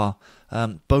both are.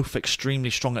 Both extremely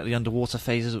strong at the underwater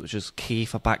phases, which is key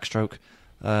for backstroke.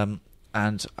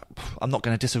 And I'm not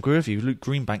going to disagree with you. Luke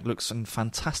Greenbank looks in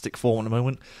fantastic form at the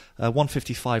moment.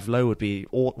 1:55 low would be,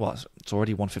 it's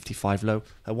already 1:55 low.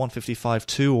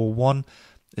 1:55.2 or 1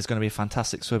 is going to be a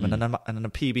fantastic swim, and then a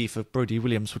PB for Brody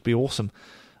Williams would be awesome.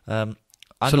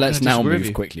 So let's now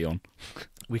move quickly on.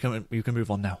 We can move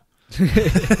on now.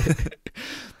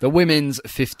 The women's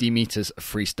 50 metres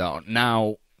freestyle.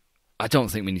 Now, I don't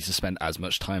think we need to spend as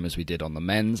much time as we did on the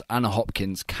men's. Anna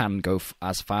Hopkins can go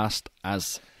as fast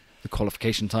as The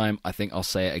qualification time, I think I'll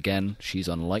say it again, she's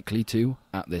unlikely to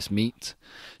at this meet.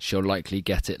 She'll likely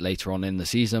get it later on in the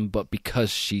season, but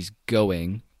because she's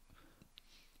going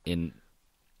in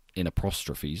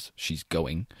apostrophes, she's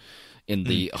going in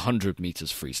the 100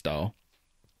 meters freestyle,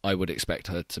 I would expect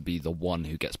her to be the one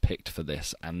who gets picked for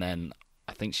this, and then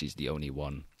I think she's the only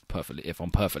one, if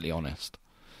I'm perfectly honest.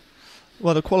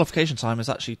 Well, the qualification time is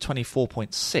actually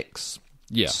 24.6.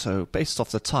 Yeah. So based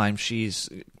off the time, she's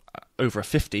over a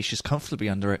 50. She's comfortably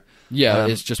under it. Yeah,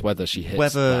 it's just whether she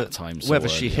hits that time. Whether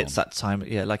she hits that time,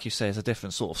 yeah, like you say, is a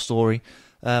different sort of story.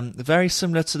 Very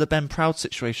similar to the Ben Proud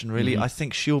situation, really. I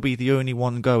think she'll be the only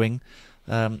one going.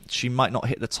 She might not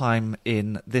hit the time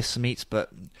in this meet,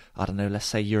 but I don't know, let's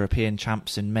say European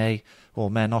champs in May or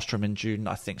Mare Nostrum in June.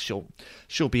 I think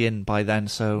she'll be in by then,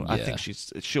 so I think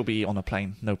she'll be on a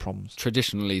plane, no problems.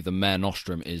 Traditionally, the Mare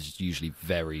Nostrum is usually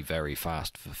very, very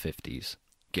fast for 50s,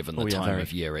 given the time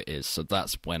of year it is. So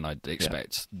that's when I'd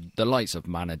expect the likes of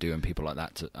Manadou and people like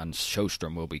that, and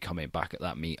Sjostrom will be coming back at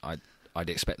that meet. I'd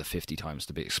expect the 50 times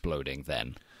to be exploding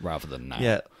then, rather than now.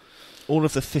 Yeah. All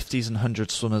of the 50s and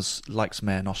 100s swimmers likes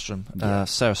Mare Nostrum.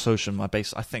 Sarah Sjostrom,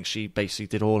 I think she basically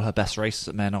did all her best races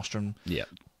at Mare Nostrum. Yeah.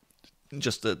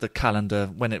 Just the calendar,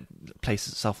 when it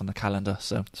places itself on the calendar.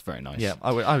 So it's very nice. Yeah,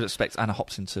 I would expect Anna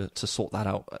Hobson to sort that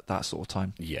out at that sort of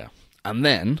time. Yeah. And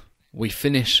then we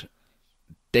finish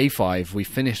day 5, we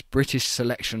finish British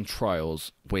selection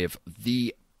trials with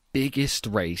the biggest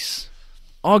race,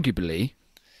 arguably,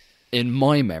 in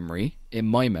my memory,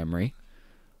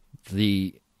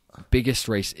 the biggest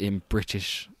race in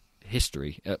British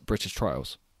history at British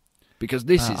trials. Because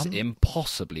this is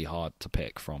impossibly hard to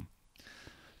pick from.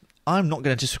 I'm not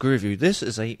going to disagree with you. This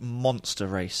is a monster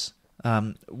race.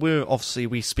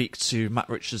 We speak to Matt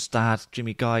Richards' dad,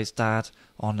 Jimmy Guy's dad,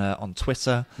 on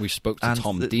Twitter. We spoke to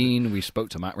Tom Dean. We spoke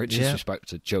to Matt Richards. Yeah. We spoke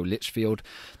to Joe Litchfield.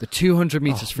 The 200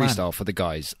 meters freestyle for the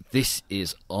guys. This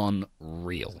is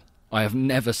unreal. I have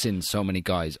never seen so many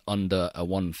guys under a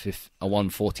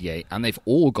 148, and they've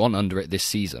all gone under it this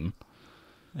season.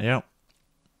 Yeah.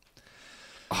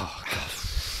 Oh,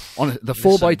 God. The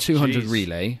 4x200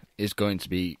 relay is going to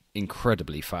be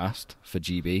incredibly fast for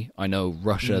GB. I know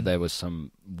Russia, there was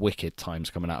some wicked times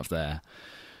coming out of there.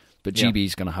 But GB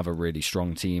is going to have a really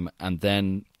strong team. And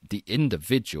then the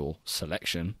individual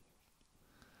selection.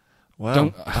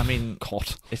 Well, I mean,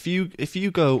 God. if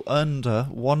you go under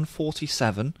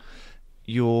 147,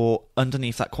 you're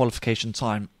underneath that qualification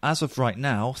time. As of right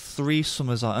now, 3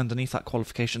 swimmers are underneath that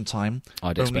qualification time.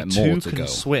 I'd expect Only more 2 to can go.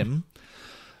 swim.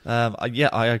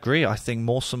 I agree. I think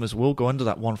more swimmers will go under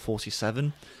that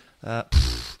 147.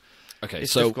 Okay,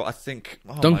 it's so difficult, I think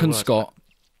Duncan Scott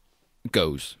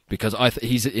goes because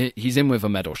he's in with a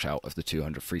medal shout of the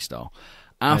 200 freestyle.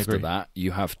 After that,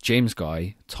 you have James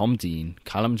Guy, Tom Dean,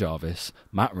 Callum Jarvis,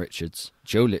 Matt Richards,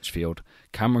 Joe Litchfield,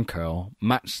 Cameron Curl,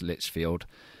 Max Litchfield.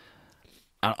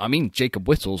 I mean, Jacob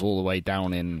Whittle's all the way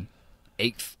down in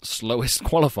 8th slowest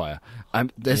qualifier.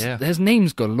 There's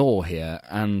names galore here,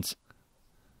 and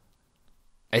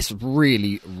it's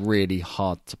really, really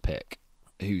hard to pick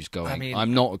who's going. I mean,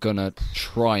 I'm not going to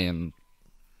try and...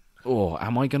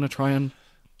 am I going to try and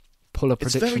pull a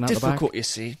prediction out the back? It's very difficult, you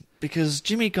see, because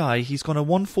Jimmy Guy, he's gone a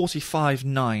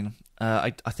 145.9.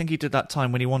 I think he did that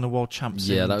time when he won the World Champs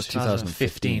in that was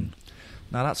 2015.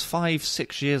 Now, that's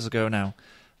 5-6 years ago now.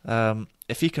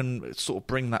 If he can sort of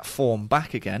bring that form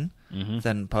back again,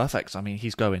 then perfect. I mean,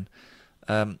 he's going.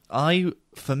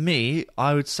 For me,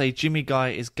 I would say Jimmy Guy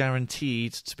is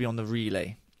guaranteed to be on the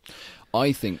relay.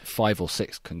 I think 5 or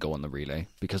 6 can go on the relay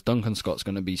because Duncan Scott's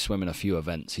going to be swimming a few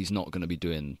events. He's not going to be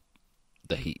doing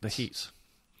the heat. The heat.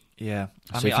 Yeah.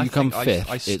 So if you come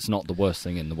 5th, it's not the worst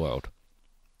thing in the world.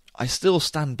 I still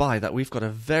stand by that we've got a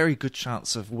very good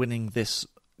chance of winning this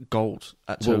gold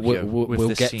at Tokyo. We'll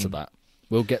this get team. to that.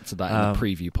 We'll get to that in the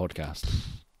preview podcast.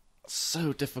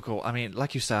 So difficult. I mean,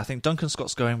 like you said, I think Duncan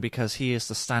Scott's going because he is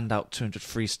the standout 200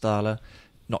 freestyler,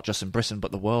 not just in Britain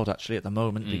but the world actually at the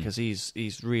moment, because he's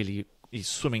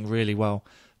swimming really well.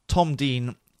 Tom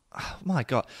Dean, oh my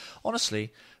God,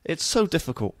 honestly, it's so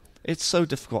difficult. It's so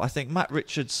difficult. I think Matt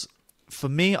Richards, for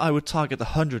me, I would target the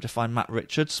 100 if I'm Matt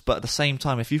Richards, but at the same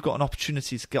time, if you've got an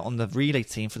opportunity to get on the relay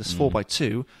team for this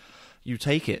 4x2, you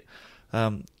take it.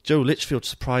 Joe Litchfield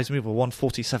surprised me with a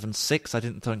 147.6.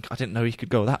 I didn't know he could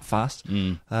go that fast.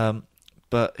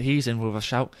 But he's in with a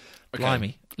shout. Okay.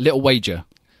 Blimey. Little wager.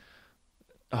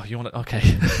 Oh, you want it? Okay.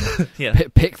 Yeah.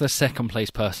 Pick the second place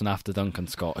person after Duncan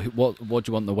Scott. What do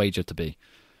you want the wager to be?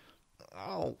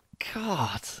 Oh,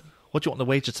 God. What do you want the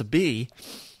wager to be?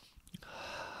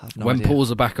 When pools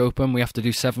are back open, we have to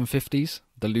do 750s.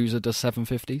 The loser does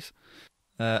 750s.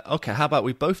 Okay, how about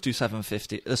we both do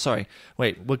 750? Sorry,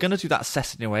 wait, we're going to do that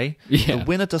set anyway. Yeah. The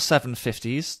winner does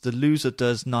 750s, the loser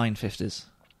does 950s.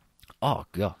 Oh,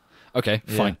 God. Okay,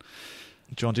 Yeah. fine.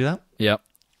 Do you want to do that? Yeah.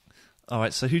 All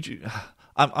right, so who do you...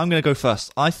 I'm going to go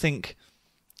first. I think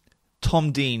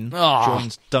Tom Dean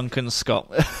joins Duncan Scott.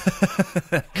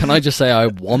 Can I just say I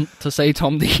want to say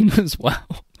Tom Dean as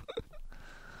well?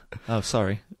 Oh,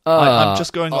 sorry. I'm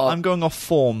just going. I'm going off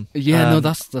form. Yeah, no,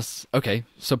 that's okay.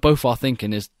 So both our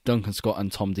thinking is Duncan Scott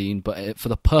and Tom Dean, but for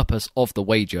the purpose of the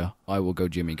wager, I will go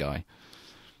Jimmy Guy.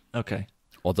 Okay.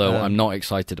 Although I'm not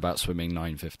excited about swimming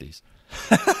 950s.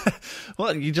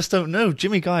 Well, you just don't know.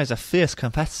 Jimmy Guy is a fierce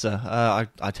competitor.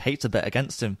 I'd hate to bet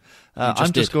against him.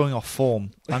 I'm just going off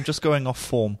form.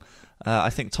 I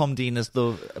think Tom Dean is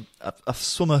a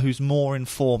swimmer who's more in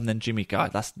form than Jimmy Guy.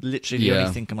 That's literally the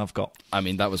only thinking I've got. I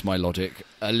mean, that was my logic.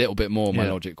 A little bit more, my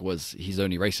logic was he's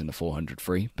only racing the 400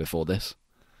 free before this.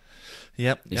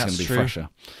 Yep, he's going to be true. fresher.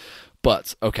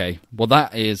 But, okay, well,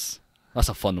 that's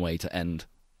a fun way to end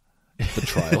the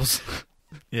trials.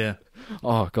 Yeah.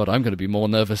 Oh, God, I'm going to be more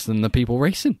nervous than the people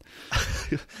racing.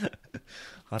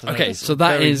 Okay, so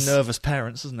that is nervous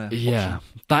parents, isn't there? Yeah,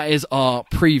 that is our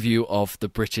preview of the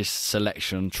British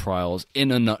selection trials.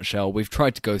 In a nutshell, we've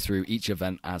tried to go through each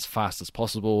event as fast as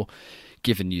possible,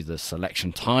 given you the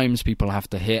selection times people have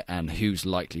to hit and who's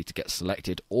likely to get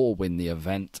selected or win the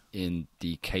event in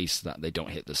the case that they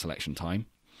don't hit the selection time.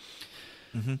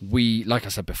 Mm-hmm. Like I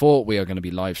said before, we are going to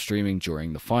be live streaming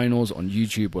during the finals on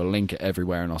YouTube. We'll link it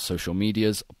everywhere in our social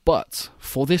medias. But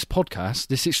for this podcast,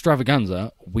 this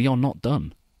extravaganza, we are not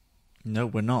done. No,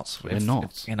 we're not. We're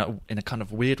not. In a kind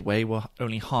of weird way, we're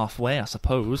only halfway, I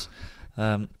suppose.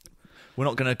 We're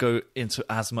not going to go into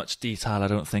as much detail, I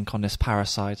don't think, on this para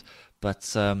side. But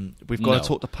we've got to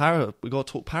talk to para. We've got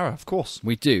to talk para, of course.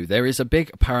 We do. There is a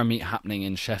big para meet happening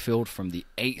in Sheffield from the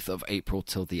 8th of April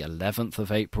till the 11th of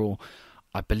April.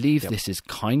 I believe this is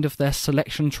kind of their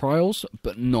selection trials,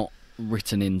 but not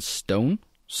written in stone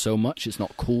so much. It's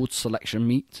not called selection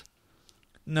meet.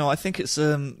 No, I think it's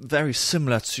very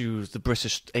similar to the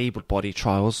British able body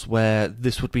trials, where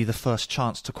this would be the first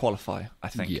chance to qualify, I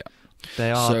think. Yeah.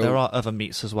 There are other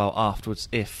meets as well afterwards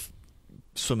if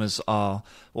swimmers the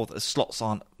slots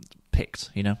aren't picked,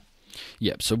 you know?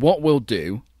 Yep, so what we'll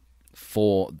do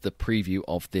for the preview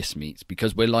of this meet,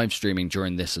 because we're live streaming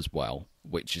during this as well,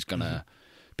 which is going to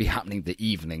be happening the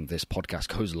evening this podcast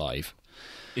goes live.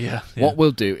 Yeah. What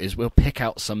we'll do is we'll pick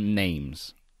out some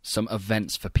names, some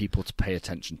events for people to pay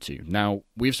attention to. Now,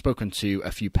 we've spoken to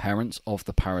a few parents of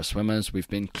the para swimmers. We've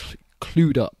been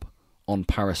clued up on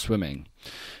para swimming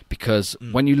because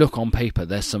when you look on paper,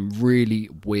 there's some really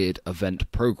weird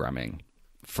event programming.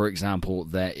 For example,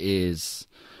 there is,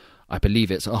 I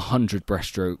believe it's 100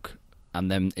 breaststroke, and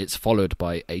then it's followed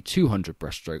by a 200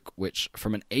 breaststroke, which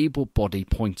from an able body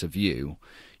point of view,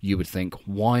 you would think,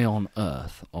 why on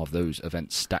earth are those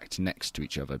events stacked next to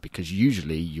each other? Because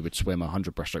usually you would swim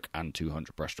 100 breaststroke and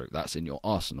 200 breaststroke. That's in your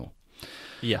arsenal.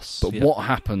 Yes. But what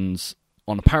happens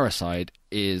on a para side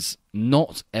is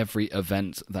not every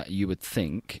event that you would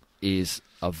think is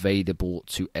available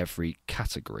to every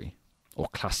category or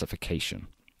classification.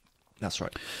 That's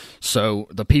right. So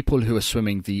the people who are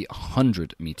swimming the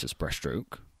 100 meters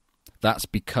breaststroke, that's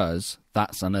because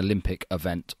that's an Olympic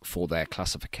event for their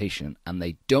classification, and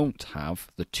they don't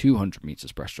have the 200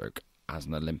 meters breaststroke as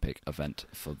an Olympic event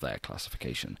for their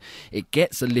classification. It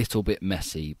gets a little bit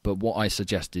messy, but what I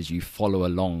suggest is you follow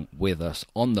along with us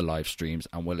on the live streams,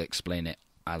 and we'll explain it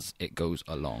as it goes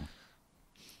along.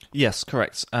 Yes,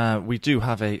 correct. We do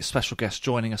have a special guest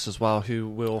joining us as well who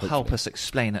will help us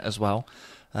explain it as well.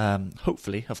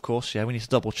 Hopefully, of course. Yeah, we need to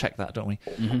double check that, don't we?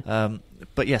 Mm-hmm.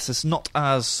 But yes, it's not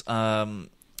as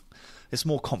it's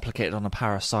more complicated on the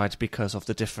para side because of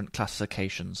the different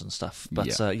classifications and stuff.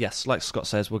 But yes, like Scott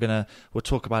says, we'll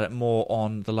talk about it more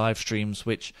on the live streams,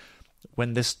 which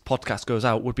when this podcast goes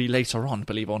out would be later on,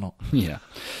 believe it or not. Yeah.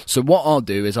 So what I'll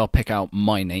do is I'll pick out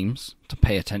my names to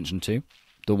pay attention to,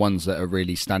 the ones that are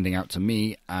really standing out to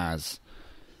me as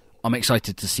I'm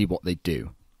excited to see what they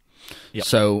do. Yep.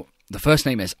 So the first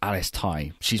name is Alice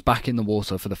Tai. She's back in the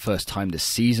water for the first time this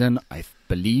season. I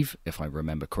believe, if I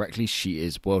remember correctly, she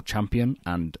is world champion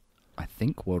and I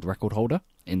think world record holder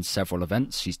in several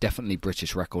events. She's definitely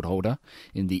British record holder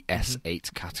in the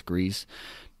S8 categories.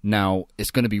 Now,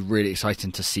 it's going to be really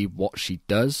exciting to see what she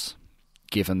does,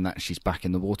 given that she's back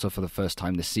in the water for the first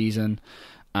time this season.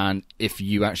 And if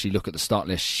you actually look at the start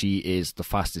list, she is the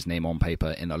fastest name on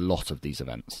paper in a lot of these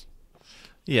events.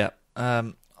 Yeah.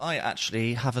 I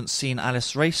actually haven't seen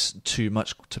Alice race too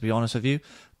much, to be honest with you,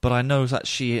 but I know that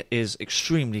she is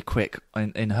extremely quick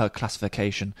in her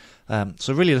classification.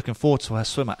 So really looking forward to her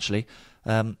swim, actually.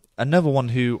 Another one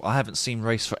who I haven't seen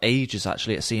race for ages,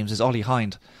 actually, it seems, is Ollie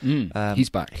Hind. He's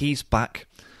back. He's back.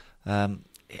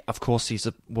 Of course, he's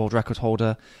a world record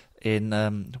holder in,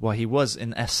 he was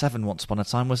in S7 once upon a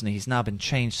time, wasn't he? He's now been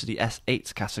changed to the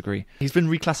S8 category. He's been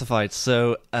reclassified,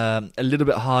 so a little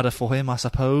bit harder for him, I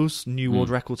suppose. New world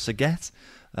records to get.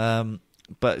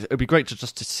 But it'd be great to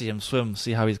see him swim,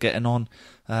 see how he's getting on,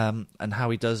 and how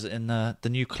he does in the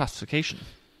new classification.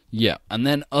 Yeah, and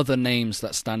then other names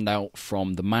that stand out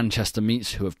from the Manchester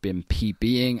meets who have been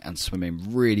PBing and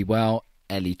swimming really well.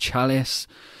 Ellie Chalice,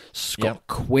 Scott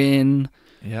Quinn,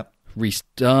 Rhys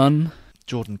Dunn.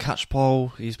 Jordan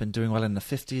Catchpole, he's been doing well in the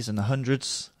 50s and the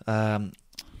 100s.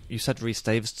 You said Rhys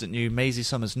Davis, didn't you? Maisie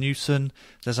Summers-Newton.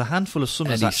 There's a handful of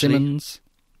swimmers, Eddie Simmons.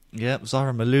 Yeah,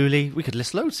 Zara Maluli. We could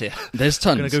list loads here. There's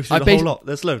tons. I'm going to go through the whole lot.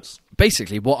 There's loads.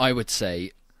 Basically, what I would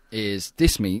say is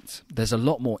this meet, there's a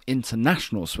lot more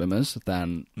international swimmers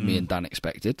than me and Dan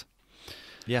expected.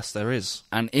 Yes, there is.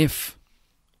 And if,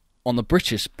 on the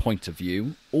British point of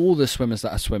view, all the swimmers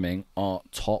that are swimming are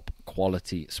top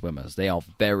quality swimmers. They are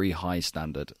very high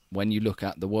standard. When you look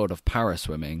at the world of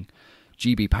paraswimming,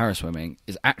 GB paraswimming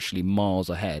is actually miles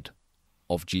ahead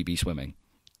of GB swimming.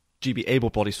 GB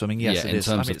able-body swimming, yes, it is.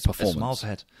 In terms of performance. It's miles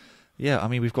ahead. Yeah, I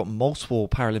mean, we've got multiple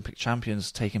Paralympic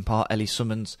champions taking part. Ellie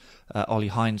Summons, Ollie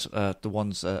Hind, the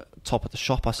ones top of the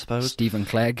shop, I suppose. Stephen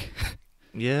Clegg.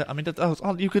 Yeah, I mean,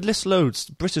 you could list loads.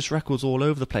 British records all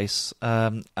over the place,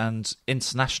 and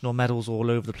international medals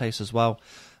all over the place as well.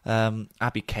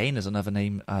 Abby Kane is another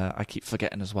name I keep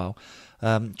forgetting as well.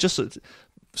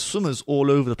 Swimmers all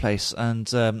over the place,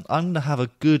 and I'm going to have a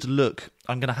good look.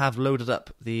 I'm going to have loaded up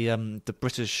the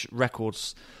British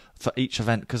records for each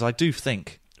event, because I do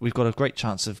think we've got a great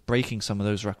chance of breaking some of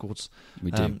those records.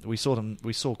 We do. We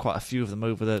saw quite a few of them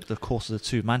over the course of the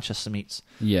two Manchester meets.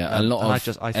 Yeah, a lot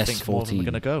of I think more of them are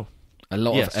going to go. A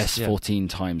lot of S14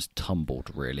 times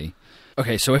tumbled, really.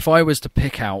 Okay, so if I was to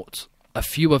pick out a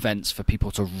few events for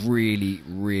people to really,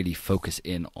 really focus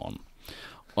in on,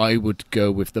 I would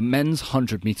go with the men's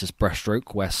 100 metres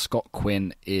breaststroke, where Scott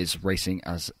Quinn is racing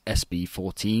as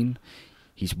SB14.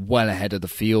 He's well ahead of the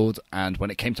field, and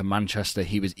when it came to Manchester,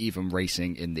 he was even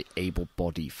racing in the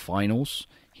able-body finals.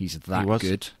 He's that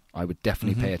good. I would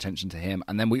definitely pay attention to him.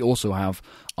 And then we also have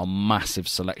a massive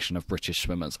selection of British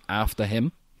swimmers after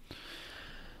him.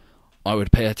 I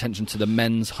would pay attention to the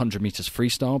men's 100 metres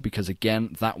freestyle, because,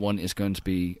 again, that one is going to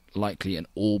be likely an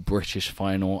all-British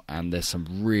final, and there's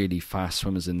some really fast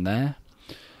swimmers in there.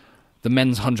 The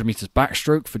men's 100 metres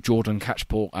backstroke for Jordan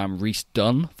Catchpole and Rhys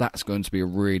Dunn. That's going to be a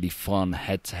really fun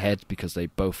head-to-head, because they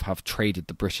both have traded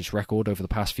the British record over the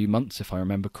past few months, if I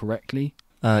remember correctly.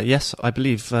 Yes, I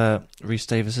believe Rhys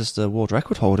Davis is the world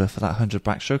record holder for that 100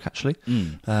 backstroke, actually.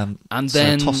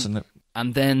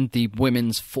 And then the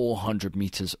women's 400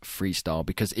 metres freestyle,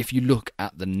 because if you look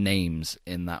at the names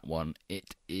in that one,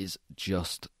 it is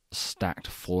just stacked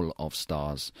full of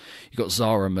stars. You've got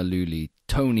Zara Maluli,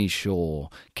 Tony Shaw,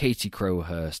 Katie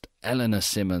Crowhurst, Eleanor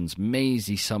Simmons,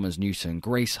 Maisie Summers-Newton,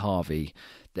 Grace Harvey.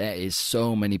 There is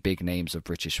so many big names of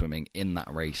British swimming in that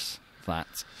race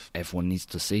that everyone needs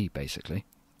to see, basically.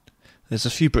 There's a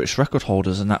few British record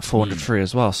holders in that 400 free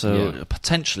as well, so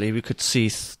potentially we could see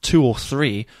 2 or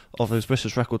 3 of those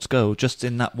British records go just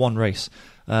in that one race.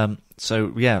 That's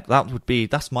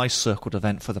my circled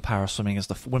event for the para swimming, is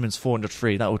the women's 400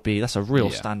 free. That's a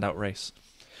real standout race.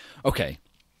 Okay,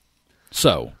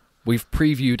 so we've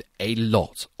previewed a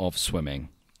lot of swimming.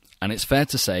 And it's fair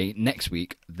to say next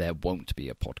week there won't be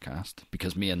a podcast,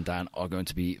 because me and Dan are going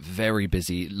to be very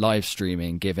busy live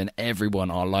streaming, giving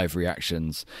everyone our live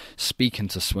reactions, speaking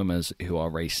to swimmers who are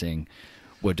racing.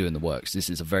 We're doing the works. This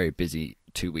is a very busy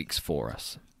 2 weeks for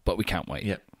us, but we can't wait.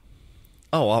 Yeah.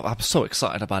 Oh, I'm so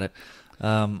excited about it.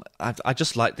 I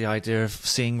just like the idea of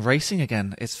seeing racing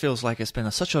again. It feels like it's been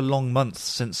such a long month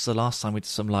since the last time we did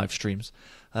some live streams.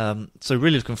 So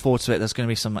really looking forward to it. There's going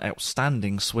to be some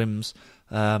outstanding swims.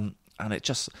 And I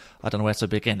don't know where to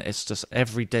begin. It's just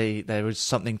every day there is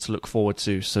something to look forward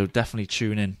to. So definitely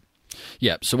tune in.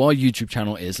 Yeah, so our YouTube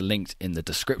channel is linked in the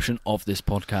description of this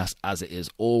podcast, as it is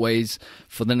always.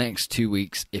 For the next 2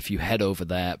 weeks, if you head over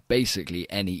there, basically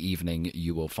any evening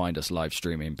you will find us live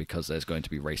streaming, because there's going to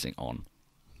be racing on.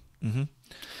 Mm-hmm.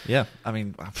 Yeah, I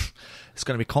mean, it's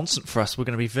going to be constant for us. We're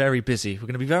going to be very busy. We're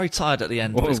going to be very tired at the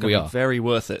end, but it's going to be very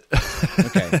worth it.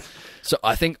 Okay. So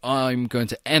I think I'm going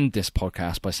to end this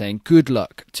podcast by saying good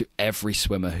luck to every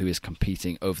swimmer who is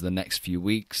competing over the next few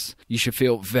weeks. You should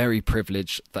feel very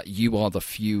privileged that you are the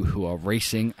few who are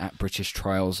racing at British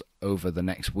trials over the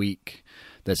next week.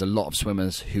 There's a lot of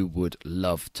swimmers who would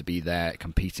love to be there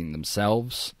competing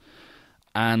themselves,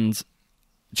 and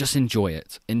just enjoy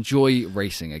it. Enjoy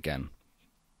racing again.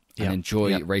 And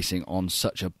enjoy racing on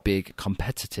such a big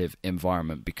competitive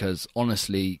environment, because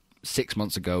honestly, 6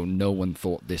 months ago, no one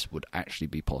thought this would actually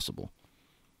be possible.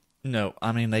 No,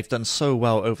 I mean, they've done so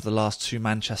well over the last 2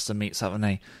 Manchester meets, haven't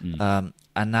they?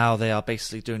 And now they are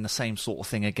basically doing the same sort of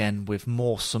thing again with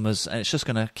more swimmers, and it's just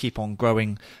going to keep on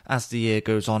growing as the year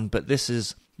goes on. But this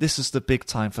is the big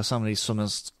time for some of these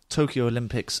swimmers. Tokyo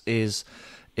Olympics is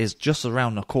just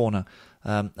around the corner.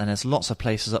 And there's lots of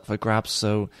places up for grabs,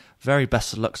 so very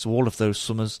best of luck to all of those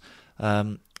swimmers.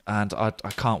 And I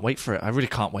can't wait for it. I really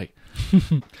can't wait.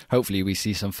 Hopefully we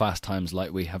see some fast times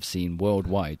like we have seen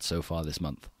worldwide so far this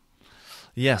month.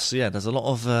 Yes, there's a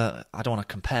lot of, I don't want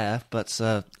to compare, but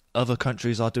other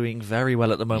countries are doing very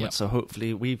well at the moment, so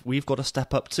hopefully we've got to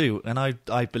step up too, and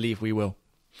I believe we will.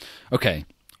 Okay.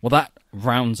 Well, that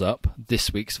rounds up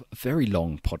this week's very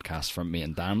long podcast from me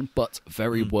and Dan, but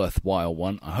very worthwhile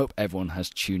one. I hope everyone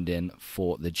has tuned in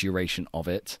for the duration of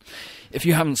it. If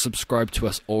you haven't subscribed to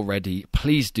us already,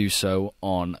 please do so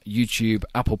on YouTube,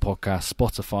 Apple Podcasts,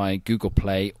 Spotify, Google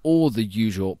Play, all the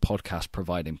usual podcast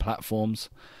providing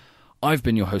platforms. I've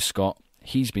been your host, Scott.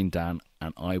 He's been Dan,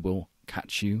 and I will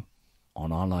catch you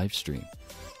on our live stream.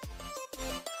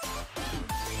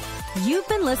 You've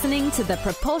been listening to the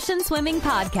Propulsion Swimming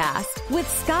Podcast with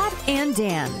Scott and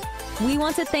Dan. We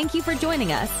want to thank you for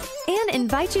joining us and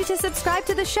invite you to subscribe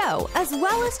to the show, as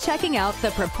well as checking out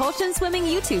the Propulsion Swimming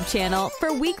YouTube channel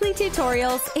for weekly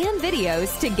tutorials and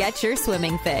videos to get your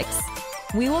swimming fix.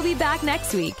 We will be back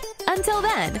next week. Until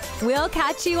then, we'll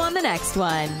catch you on the next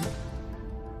one.